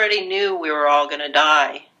already knew we were all going to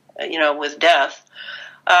die, with death.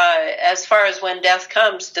 As far as when death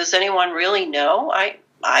comes, does anyone really know? I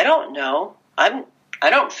don't know. I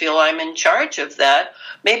don't feel I'm in charge of that.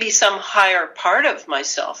 Maybe some higher part of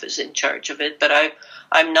myself is in charge of it, but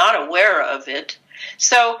I'm not aware of it.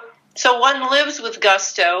 So one lives with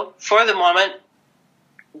gusto for the moment,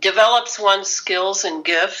 develops one's skills and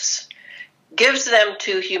gifts, gives them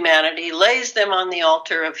to humanity, lays them on the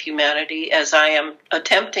altar of humanity, as I am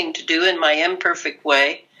attempting to do in my imperfect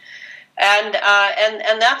way, and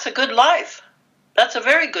that's a good life. That's a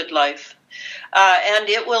very good life, and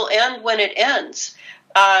it will end when it ends.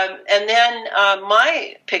 And then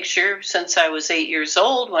my picture, since I was 8 years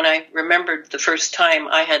old, when I remembered the first time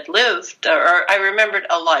I had lived, or I remembered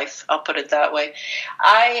a life, I'll put it that way,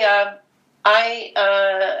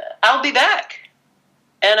 I'll be back,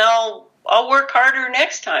 and I'll work harder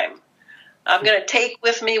next time. I'm going to take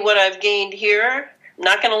with me what I've gained here. I'm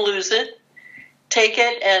not going to lose it, take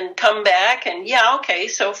it and come back, and yeah, okay,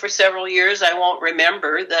 so for several years I won't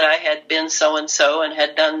remember that I had been so-and-so and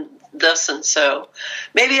had done this and so.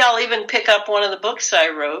 Maybe I'll even pick up one of the books I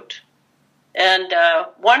wrote and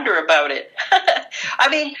wonder about it. I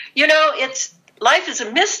mean, life is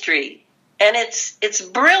a mystery, and it's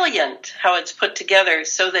brilliant how it's put together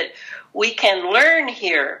so that we can learn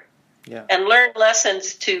here and learn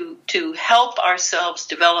lessons to help ourselves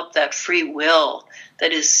develop that free will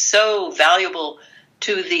that is so valuable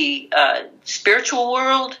to the spiritual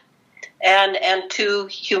world and to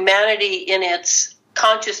humanity in its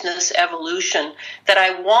consciousness evolution, that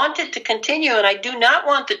I want it to continue. And I do not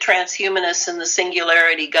want the transhumanists and the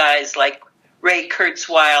singularity guys like Ray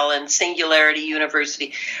Kurzweil and Singularity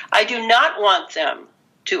University. I do not want them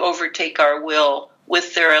to overtake our will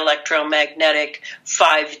with their electromagnetic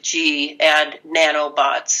 5G and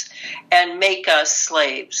nanobots and make us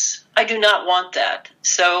slaves. I do not want that.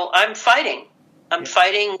 So I'm fighting. I'm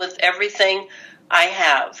fighting with everything I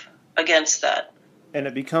have against that. And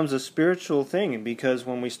it becomes a spiritual thing, because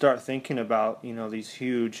when we start thinking about, these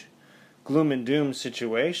huge gloom and doom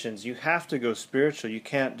situations, you have to go spiritual. You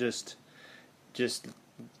can't just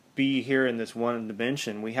be here in this one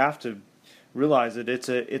dimension. We have to realize that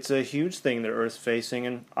it's a huge thing that Earth's facing,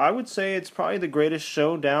 and I would say it's probably the greatest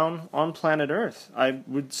showdown on planet Earth. I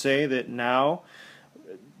would say that now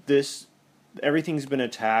everything's been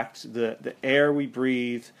attacked. The air we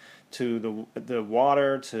breathe, to the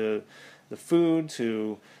water, to the food,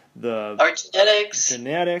 to our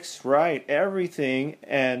genetics, right? Everything,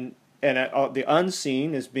 and the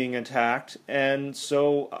unseen is being attacked. And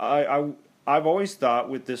so I've always thought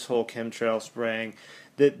with this whole chemtrail spraying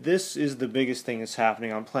that this is the biggest thing that's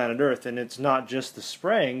happening on planet Earth, and it's not just the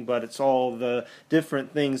spraying, but it's all the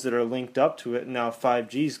different things that are linked up to it. And now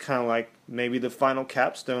 5G is kind of like maybe the final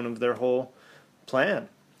capstone of their whole plan.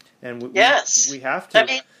 And we have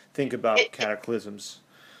to think about cataclysms.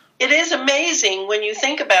 It is amazing when you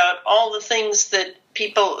think about all the things that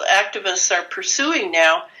activists are pursuing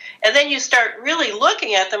now, and then you start really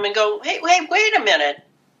looking at them and go, hey, wait a minute.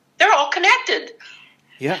 They're all connected.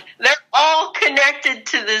 Yeah. They're all connected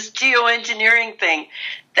to this geoengineering thing.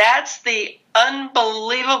 That's the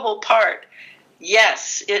unbelievable part.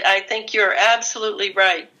 Yes, I think you're absolutely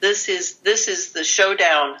right. This is the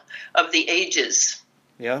showdown of the ages.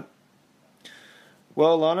 Yeah.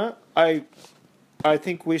 Well, Elana, I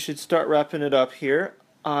think we should start wrapping it up here.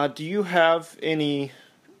 Do you have any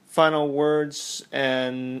final words,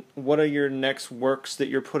 and what are your next works that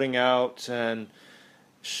you're putting out, and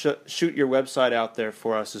shoot your website out there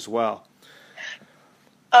for us as well?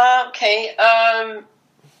 Okay. I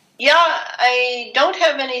don't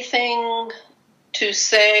have anything to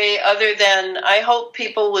say other than I hope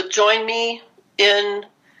people would join me in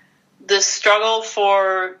this struggle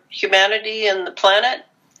for humanity and the planet.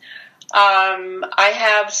 I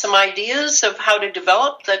have some ideas of how to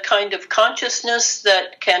develop the kind of consciousness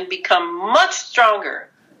that can become much stronger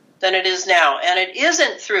than it is now. And it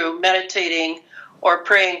isn't through meditating or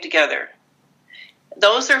praying together.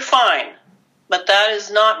 Those are fine, but that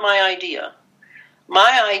is not my idea.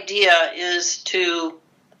 My idea is to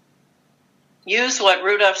use what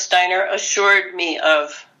Rudolf Steiner assured me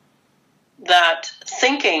of, that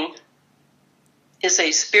thinking is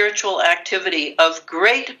a spiritual activity of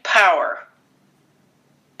great power,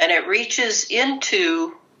 and it reaches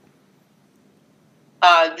into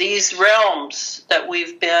these realms that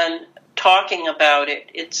we've been talking about.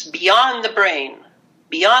 It's beyond the brain,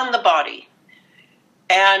 beyond the body,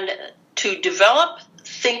 and to develop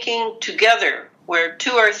thinking together, where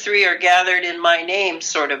 2 or 3 are gathered in my name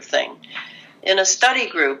sort of thing, in a study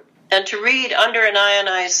group, and to read Under an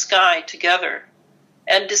Ionized Sky together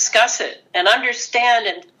and discuss it and understand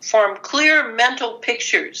and form clear mental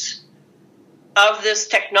pictures of this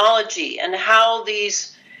technology and how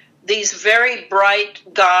these very bright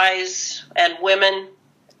guys and women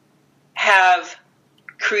have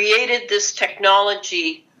created this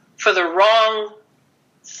technology for the wrong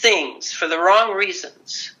things, for the wrong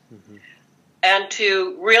reasons, and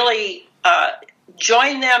to really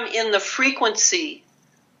join them in the frequency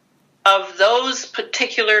of those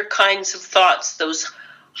particular kinds of thoughts, those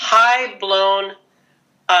high-blown,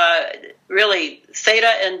 really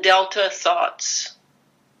theta and delta thoughts,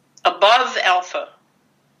 above alpha,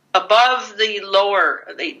 above the lower,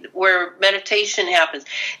 where meditation happens.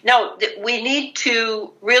 No, we need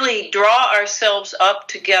to really draw ourselves up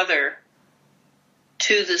together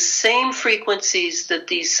to the same frequencies that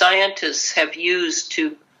these scientists have used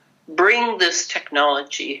to bring this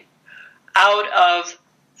technology out of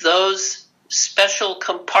those special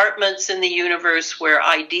compartments in the universe where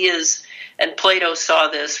ideas, and Plato saw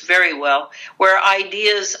this very well, where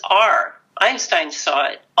ideas are. Einstein saw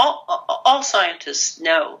it. All scientists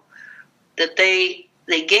know that they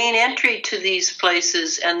gain entry to these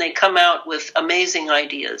places and they come out with amazing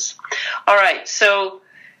ideas. All right, so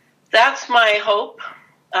that's my hope.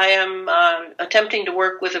 I am attempting to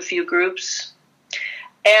work with a few groups.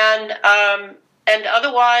 And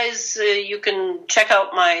otherwise, you can check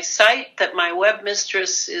out my site that my web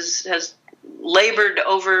mistress has labored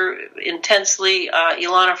over intensely,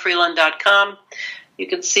 ELANAFreeland.com. You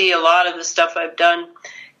can see a lot of the stuff I've done.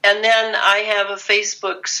 And then I have a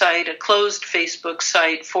Facebook site, a closed Facebook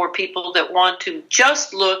site for people that want to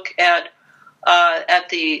just look at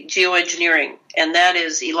the geoengineering, and that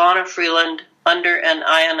is Elana Freeland Under an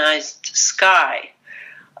Ionized Sky.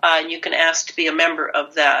 And you can ask to be a member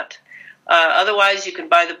of that. Otherwise, you can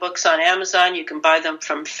buy the books on Amazon. You can buy them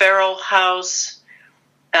from Feral House.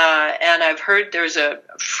 And I've heard there's a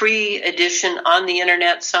free edition on the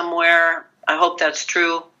internet somewhere. I hope that's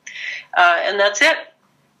true. And that's it.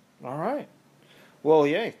 All right. Well,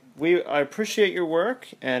 yay. I appreciate your work,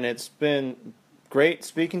 and it's been great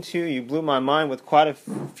speaking to you. You blew my mind with quite a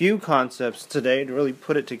few concepts today to really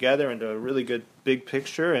put it together into a really good big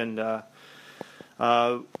picture, and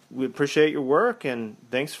we appreciate your work, and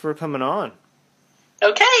thanks for coming on.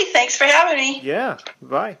 Okay, thanks for having me. Yeah,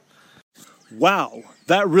 bye. Wow,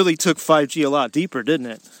 that really took 5G a lot deeper, didn't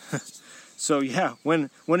it? So yeah,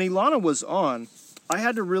 when Elana was on, I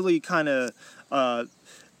had to really kind of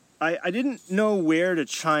I didn't know where to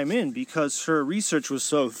chime in because her research was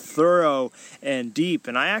so thorough and deep,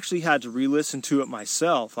 and I actually had to re-listen to it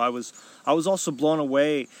myself. I was also blown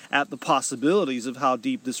away at the possibilities of how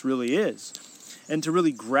deep this really is. And to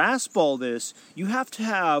really grasp all this, you have to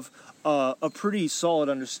have a pretty solid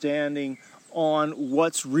understanding on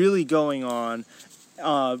what's really going on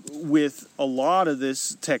with a lot of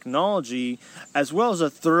this technology, as well as a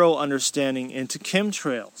thorough understanding into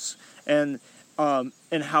chemtrails and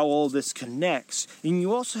how all this connects. And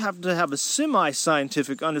you also have to have a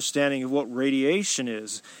semi-scientific understanding of what radiation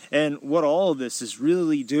is and what all of this is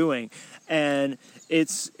really doing. And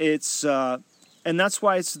and that's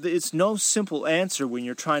why it's no simple answer when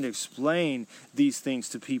you're trying to explain these things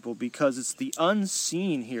to people, because it's the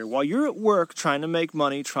unseen here. While you're at work trying to make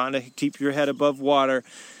money, trying to keep your head above water,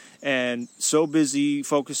 and so busy,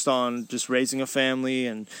 focused on just raising a family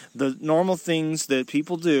and the normal things that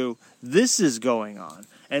people do, this is going on.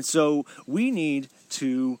 And so we need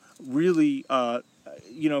to really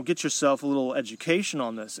get yourself a little education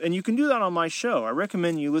on this. And you can do that on my show. I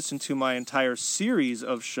recommend you listen to my entire series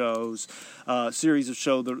of shows,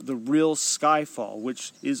 The Real Skyfall,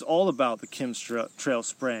 which is all about the chemtrail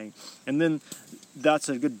spraying. And then that's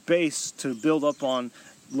a good base to build up on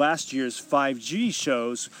last year's 5G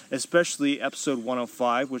shows, especially episode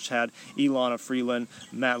 105, which had Elana Freeland,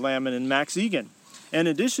 Matt Lamon, and Max Egan. In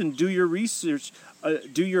addition, do your research.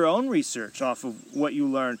 Do your own research off of what you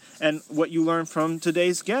learn and what you learn from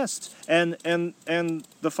today's guest. And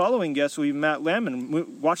the following guest will be Matt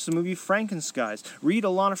Lamon. Watch the movie Frankenskies. Read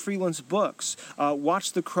Elana Freeland's books.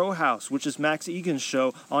 Watch The Crow House, which is Max Egan's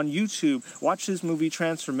show on YouTube. Watch his movie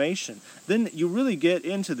Transformation. Then you really get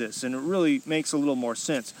into this, and it really makes a little more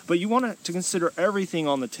sense. But you want to consider everything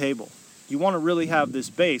on the table. You want to really have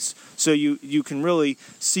this base so you can really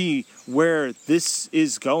see where this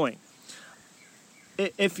is going.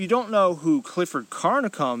 If you don't know who Clifford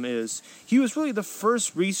Carnicom is, he was really the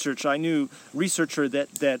first researcher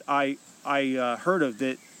that I heard of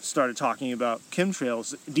that started talking about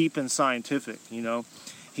chemtrails deep and scientific.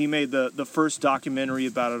 He made the first documentary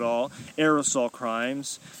about it all, Aerosol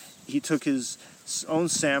Crimes. He took his own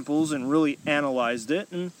samples and really analyzed it,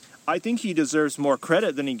 and I think he deserves more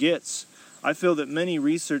credit than he gets. I feel that many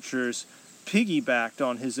researchers piggybacked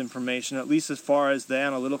on his information, at least as far as the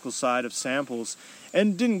analytical side of samples,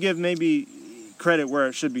 and didn't give maybe credit where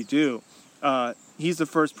it should be due. He's the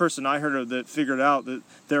first person I heard of that figured out that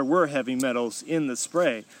there were heavy metals in the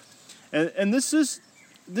spray. And this is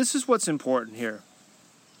what's important here.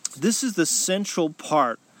 This is the central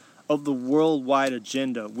part of the worldwide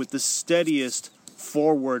agenda with the steadiest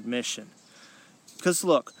forward mission. Because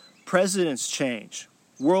look, presidents change.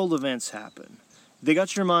 World events happen. They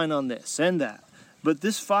got your mind on this and that. But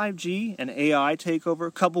this 5G and AI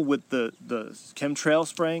takeover, coupled with the chemtrail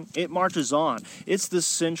spraying, it marches on. It's the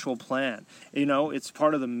central plan. It's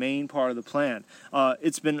part of the main part of the plan.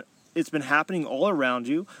 It's been happening all around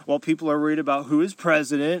you while people are worried about who is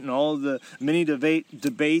president and all of the many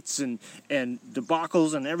debates and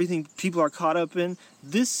debacles and everything people are caught up in.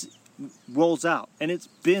 This rolls out, and it's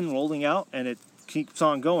been rolling out, and it keeps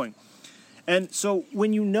on going. And so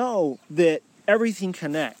when you know that everything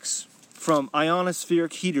connects, from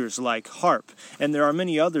ionospheric heaters like HAARP, and there are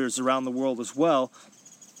many others around the world as well,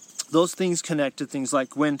 those things connect to things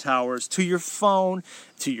like wind towers, to your phone,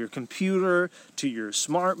 to your computer, to your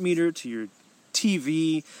smart meter, to your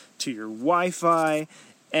TV, to your Wi-Fi,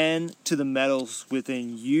 and to the metals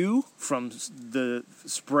within you, from the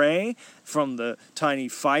spray, from the tiny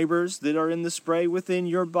fibers that are in the spray within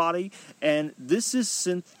your body. And this is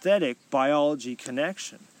synthetic biology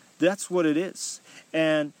connection. That's what it is.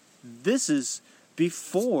 And this is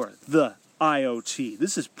before the IoT.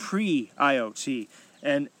 This is pre-IoT.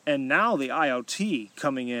 And now the IoT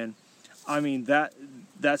coming in, I mean,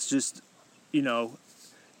 that's just, you know,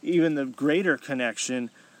 even the greater connection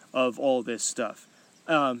of all this stuff.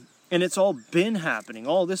 And it's all been happening.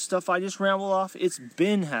 All this stuff I just rambled off, it's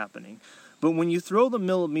been happening. But when you throw the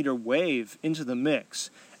millimeter wave into the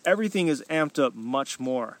mix, everything is amped up much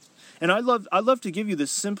more. And I'd love to give you the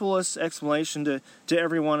simplest explanation to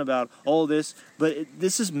everyone about all this, but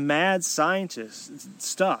this is mad scientist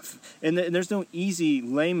stuff. And there's no easy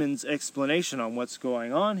layman's explanation on what's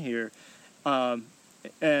going on here.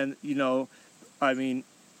 And, you know, I mean,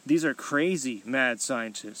 these are crazy mad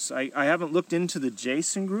scientists. I haven't looked into the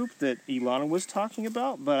Jason group that Elana was talking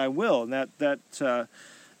about, but I will. And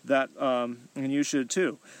and you should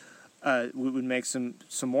too. Would make some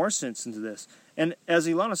more sense into this. And as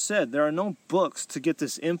Elana said, there are no books to get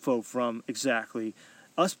this info from exactly.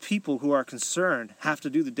 Us people who are concerned have to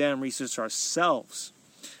do the damn research ourselves.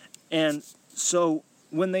 And so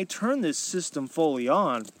when they turn this system fully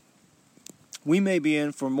on, we may be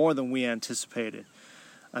in for more than we anticipated.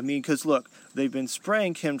 I mean, because look, they've been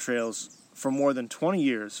spraying chemtrails for more than 20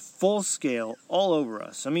 years, full scale, all over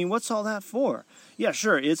us. I mean, what's all that for? Yeah,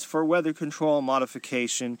 sure, it's for weather control and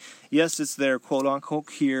modification. Yes, it's their quote-unquote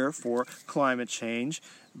cure for climate change.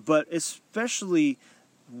 But especially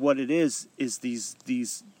what it is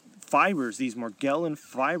these fibers, these Morgellon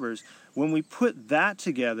fibers, when we put that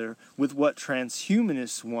together with what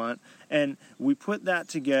transhumanists want, and we put that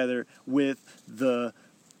together with the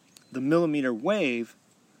millimeter wave,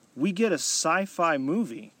 we get a sci-fi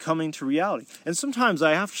movie coming to reality. And sometimes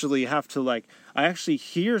I actually have to, I actually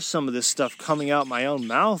hear some of this stuff coming out my own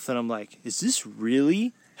mouth, and I'm like, is this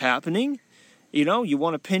really happening? You know, you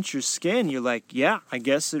want to pinch your skin. You're like, yeah, I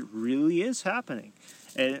guess it really is happening.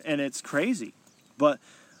 And it's crazy. But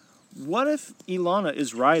what if Elana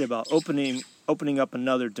is right about opening up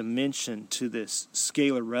another dimension to this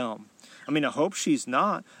scalar realm? I mean, I hope she's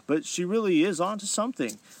not, but she really is onto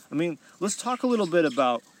something. I mean, let's talk a little bit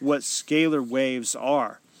about what scalar waves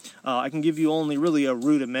are. I can give you only really a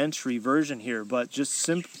rudimentary version here, but just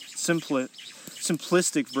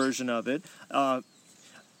simplistic version of it.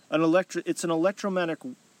 It's an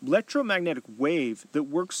electromagnetic wave that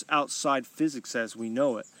works outside physics as we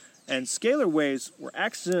know it. And scalar waves were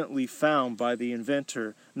accidentally found by the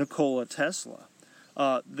inventor Nikola Tesla.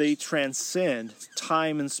 They transcend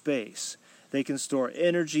time and space. They can store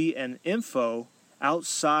energy and info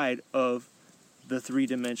outside of the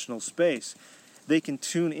three-dimensional space. They can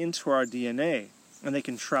tune into our DNA, and they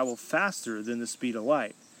can travel faster than the speed of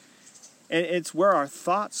light. And it's where our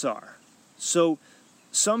thoughts are. So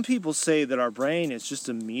some people say that our brain is just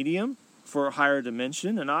a medium for a higher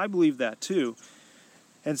dimension, and I believe that too.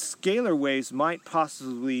 And scalar waves might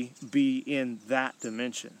possibly be in that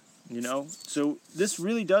dimension, you know? So this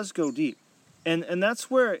really does go deep. And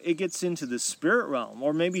that's where it gets into the spirit realm,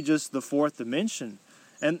 or maybe just the fourth dimension.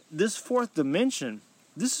 And this fourth dimension,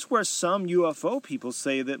 this is where some UFO people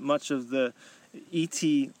say that much of the ET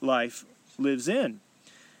life lives in.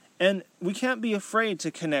 And we can't be afraid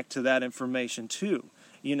to connect to that information too.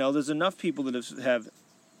 You know, there's enough people that have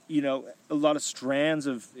you know, a lot of strands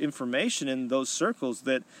of information in those circles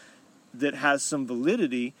that has some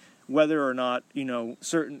validity, whether or not, you know,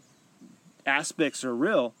 certain aspects are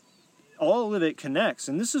real. All of it connects,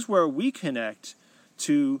 and this is where we connect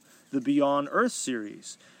to the Beyond Earth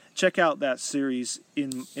series. Check out that series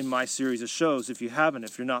in my series of shows if you haven't.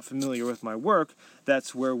 If you're not familiar with my work,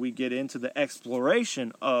 that's where we get into the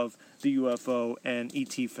exploration of the UFO and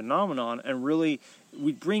ET phenomenon, and really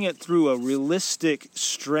we bring it through a realistic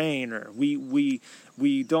strain. We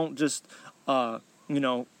don't just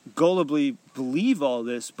gullibly believe all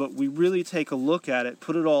this, but we really take a look at it,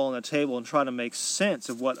 put it all on the table, and try to make sense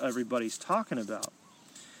of what everybody's talking about.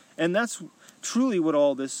 And that's truly what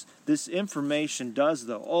all this information does,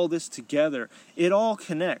 though. All this together, it all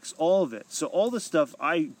connects, all of it. So all the stuff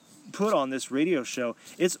I put on this radio show,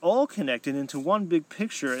 it's all connected into one big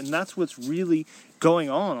picture, and that's what's really going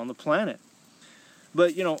on the planet.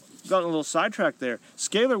 But, you know, got a little sidetracked there.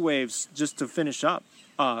 Scalar waves, just to finish up,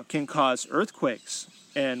 can cause earthquakes,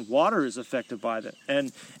 and water is affected by that.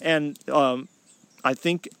 And I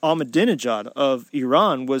think Ahmadinejad of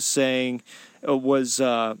Iran was saying, was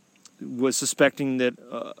suspecting that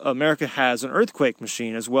America has an earthquake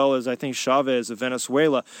machine, as well as I think Chavez of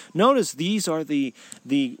Venezuela. Notice these are the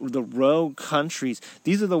rogue countries.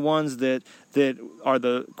 These are the ones that are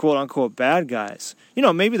the quote unquote bad guys.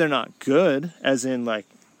 Maybe they're not good, as in like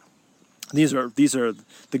these are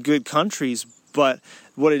the good countries, but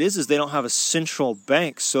what it is they don't have a central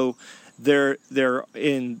bank, so they're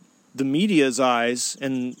in the media's eyes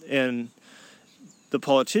and the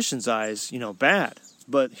politicians' eyes, bad.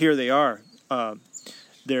 But here they are.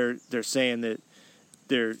 They're saying that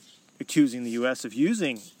they're accusing the U.S. of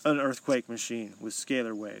using an earthquake machine with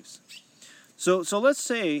scalar waves. So let's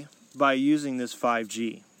say by using this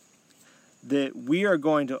 5G that we are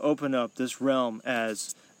going to open up this realm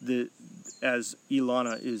as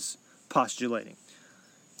Elana is postulating.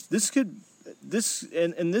 This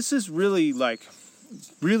is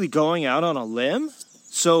really going out on a limb.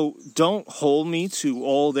 So don't hold me to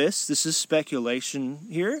all this. This is speculation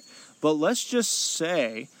here. But let's just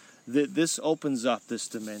say that this opens up this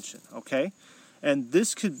dimension, okay? And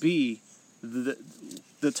this could be the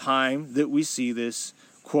time that we see this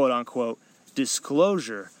quote-unquote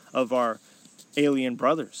disclosure of our alien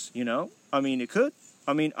brothers, it could.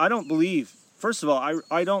 I don't believe, first of all,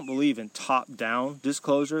 I don't believe in top-down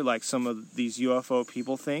disclosure like some of these UFO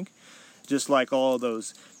people think. Just like all of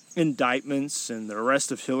those indictments and the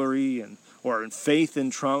arrest of Hillary or in faith in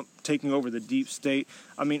Trump taking over the deep state.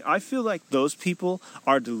 I feel like those people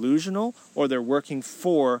are delusional, or they're working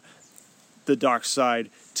for the dark side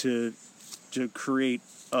to create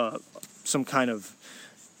some kind of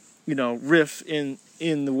rift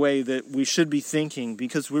in the way that we should be thinking,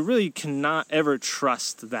 because we really cannot ever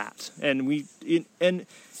trust that. And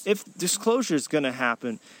if disclosure is going to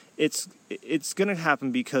happen, it's going to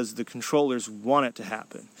happen because the controllers want it to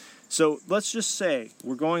happen. So let's just say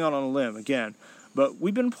we're going on a limb again, but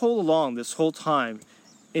we've been pulled along this whole time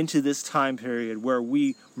into this time period where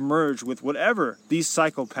we merge with whatever these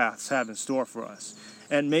psychopaths have in store for us.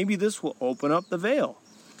 And maybe this will open up the veil.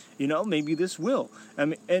 Maybe this will.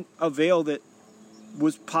 And a veil that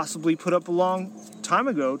was possibly put up a long time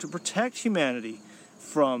ago to protect humanity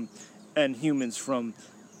and humans from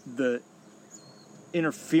the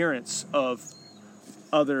interference of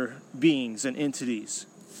other beings and entities.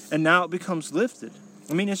 And now it becomes lifted.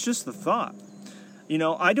 It's just the thought.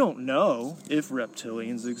 I don't know if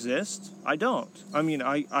reptilians exist. I don't.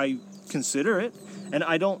 I consider it, and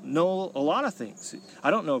I don't know a lot of things.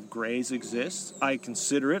 I don't know if grays exist. I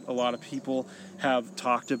consider it. A lot of people have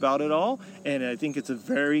talked about it all, and I think it's a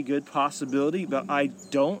very good possibility, but I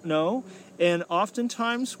don't know. And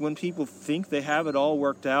oftentimes when people think they have it all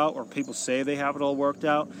worked out, or people say they have it all worked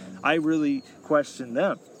out, I really question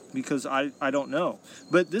them, because I don't know.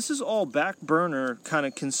 But this is all back burner kind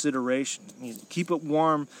of consideration. Keep it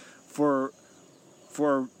warm for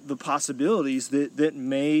the possibilities that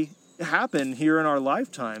may happen here in our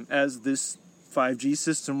lifetime as this 5G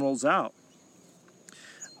system rolls out.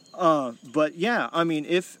 But yeah,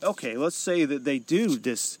 let's say that they do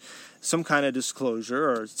some kind of disclosure,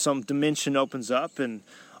 or some dimension opens up and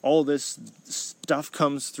all this stuff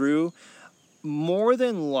comes through. More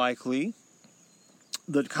than likely,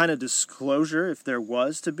 the kind of disclosure, if there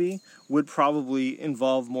was to be, would probably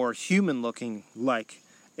involve more human-looking like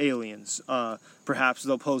aliens. Perhaps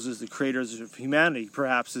they'll pose as the creators of humanity.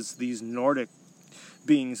 Perhaps it's these Nordic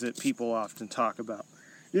beings that people often talk about.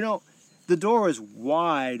 The door is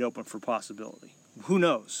wide open for possibility. Who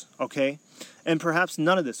knows, okay? And perhaps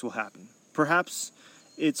none of this will happen. Perhaps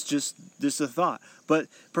it's just a thought. But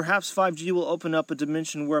perhaps 5G will open up a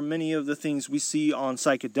dimension where many of the things we see on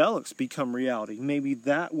psychedelics become reality. Maybe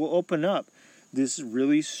that will open up this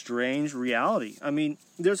really strange reality.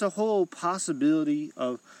 There's a whole possibility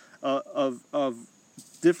of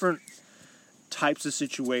different types of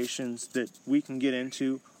situations that we can get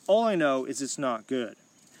into. All I know is it's not good.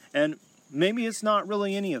 And maybe it's not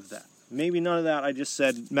really any of that. Maybe none of that I just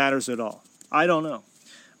said matters at all. I don't know.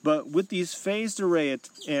 But with these phased array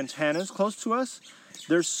antennas close to us,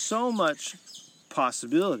 there's so much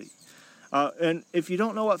possibility. And if you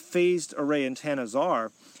don't know what phased array antennas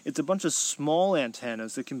are, it's a bunch of small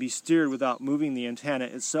antennas that can be steered without moving the antenna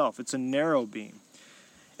itself. It's a narrow beam.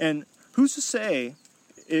 And who's to say,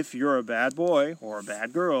 if you're a bad boy or a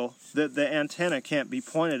bad girl, that the antenna can't be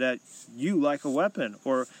pointed at you like a weapon,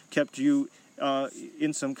 or kept you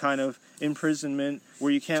in some kind of imprisonment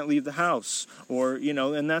where you can't leave the house, or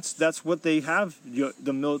and that's what they have.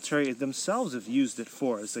 The military themselves have used it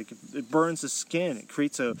for. It's like it burns the skin. It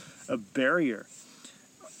creates a barrier.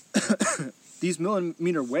 these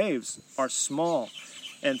millimeter waves are small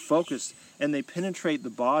and focused, and they penetrate the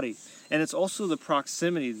body. And it's also the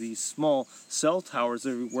proximity of these small cell towers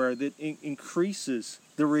everywhere that increases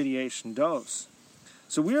the radiation dose.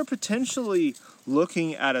 So we are potentially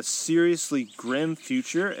looking at a seriously grim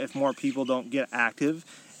future if more people don't get active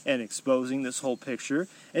and exposing this whole picture.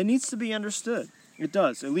 It needs to be understood. It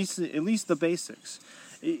does, at least the basics.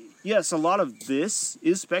 Yes, a lot of this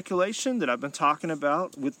is speculation that I've been talking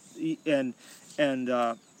about and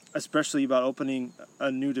especially about opening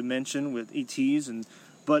a new dimension with ETs,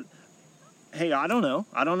 but hey, I don't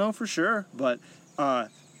know for sure, but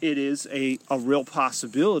it is a real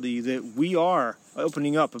possibility that we are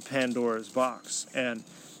opening up a Pandora's box, and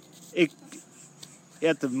it,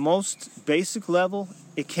 at the most basic level,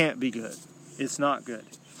 it can't be good. It's not good,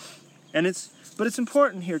 but it's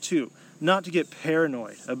important here too not to get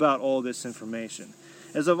paranoid about all this information.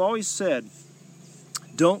 As I've always said,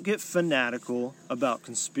 don't get fanatical about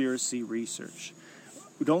conspiracy research.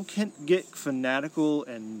 Don't get fanatical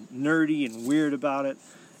and nerdy and weird about it.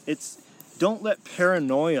 Don't let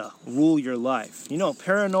paranoia rule your life. You know,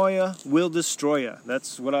 paranoia will destroy you.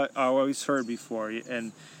 That's what I always heard before,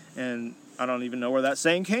 and I don't even know where that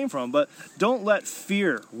saying came from, but don't let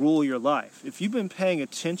fear rule your life. If you've been paying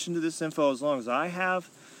attention to this info as long as I have,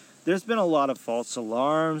 there's been a lot of false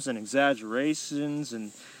alarms and exaggerations,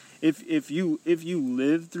 and if you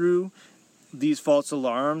live through these false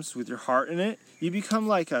alarms with your heart in it, you become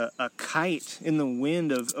like a kite in the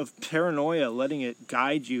wind of paranoia, letting it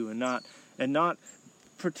guide you and not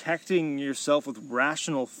protecting yourself with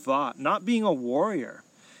rational thought, not being a warrior.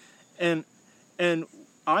 And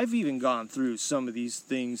I've even gone through some of these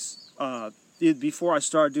things before I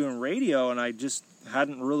started doing radio, and I just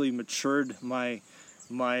hadn't really matured my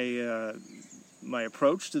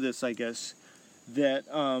approach to this, I guess, that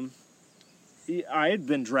I had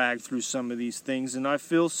been dragged through some of these things, and I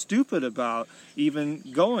feel stupid about even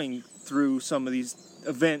going through some of these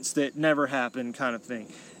events that never happened, kind of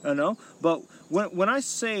thing, you know. But when I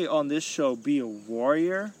say on this show, be a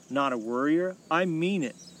warrior, not a worrier, I mean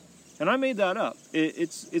it, and I made that up.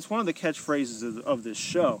 It's one of the catchphrases of this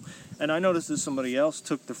show, and I noticed that somebody else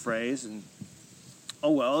took the phrase and,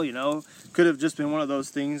 oh well, you know, could have just been one of those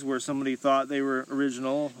things where somebody thought they were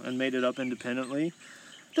original and made it up independently.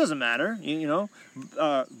 Doesn't matter, you know,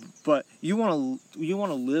 but you want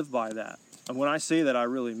to live by that. And when I say that, I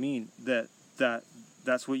really mean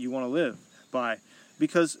that's what you want to live by,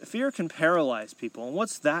 because fear can paralyze people, and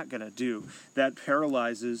what's that going to do? That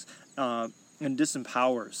paralyzes and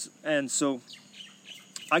disempowers. And so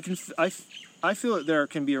I feel that there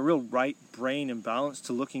can be a real right brain imbalance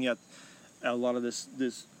to looking at a lot of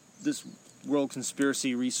this world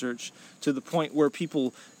conspiracy research, to the point where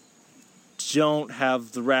people don't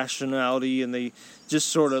have the rationality and they just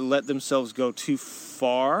sort of let themselves go too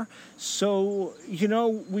far. So, you know,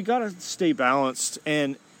 we got to stay balanced,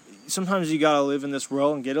 and sometimes you got to live in this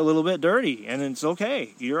world and get a little bit dirty, and it's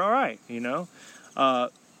okay. You're all right, you know.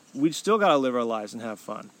 We still got to live our lives and have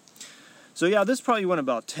fun. So, yeah, this probably went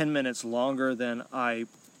about 10 minutes longer than I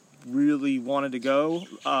really wanted to go,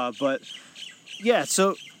 but yeah,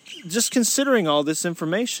 so just considering all this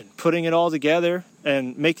information, putting it all together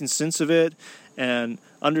and making sense of it, and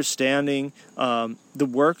understanding the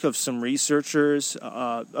work of some researchers.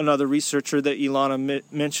 Another researcher that Elana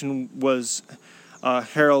mentioned was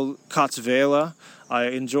Harold Katzvela. I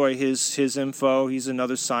enjoy his info. He's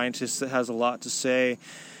another scientist that has a lot to say,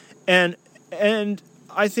 and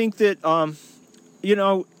I think that you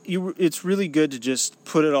know, it's really good to just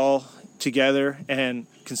put it all together and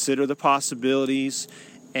consider the possibilities,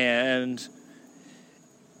 and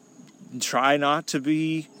try not to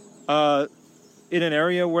be in an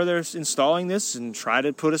area where they're installing this, and try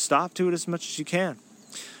to put a stop to it as much as you can.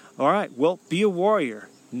 All right, well, be a warrior,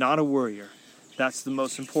 not a worrier. That's the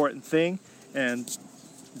most important thing, and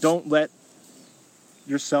don't let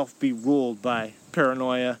yourself be ruled by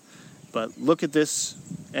paranoia, but look at this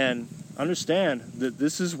and understand that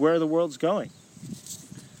this is where the world's going.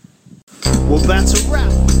 Well, that's a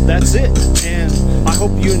wrap. That's it. And I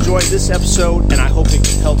hope you enjoyed this episode, and I hope it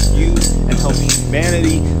can help you and help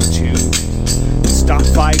humanity to stop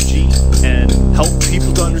 5G and help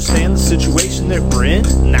people to understand the situation that we're in.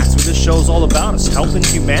 And that's what this show is all about, is helping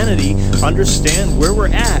humanity understand where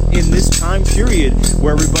we're at in this time period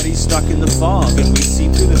where everybody's stuck in the fog, and we see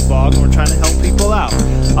through the fog, and we're trying to help people out.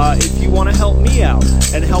 If you want to help me out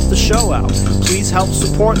and help the show out, please help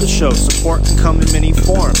support the show. Support can come in many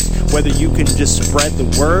forms, whether you can just spread the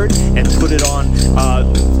word and put it on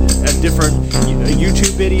different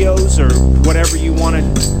YouTube videos or whatever you want to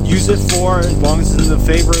use it for, as long as is in the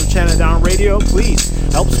favor of Chant It Down Radio, please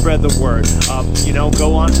help spread the word.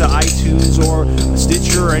 Go on to iTunes or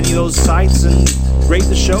Stitcher or any of those sites and rate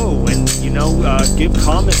the show and, give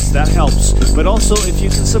comments. That helps. But also, if you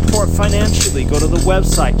can support financially, go to the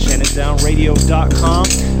website, chantitdownradio.com.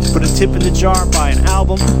 Put a tip in the jar, buy an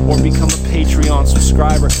album, or become a Patreon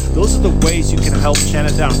subscriber. Those are the ways you can help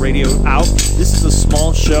Chant It Down Radio out. This is a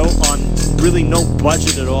small show on really no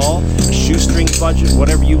budget at all. A shoestring budget,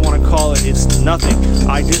 whatever you want to call it. It's nothing.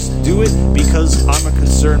 I just do it because I'm a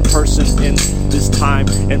concerned person in this time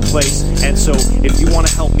and place. And so if you want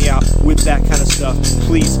to help me out with that kind of stuff,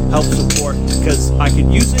 please help support, because I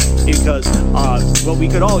could use it, because we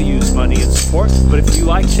could all use money and support. But if you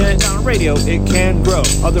like Chant It Down Radio, it can grow.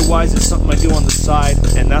 Otherwise, it's something I do on the side,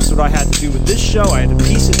 and that's what I had to do with this show. I had to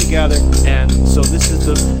piece it together, and so this is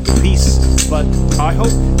the piece. But I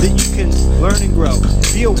hope that you can learn and grow.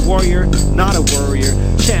 Be a warrior, not a worrier.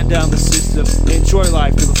 Chant down the system. Enjoy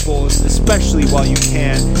life to the fullest, especially while you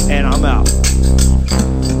can. And I'm out.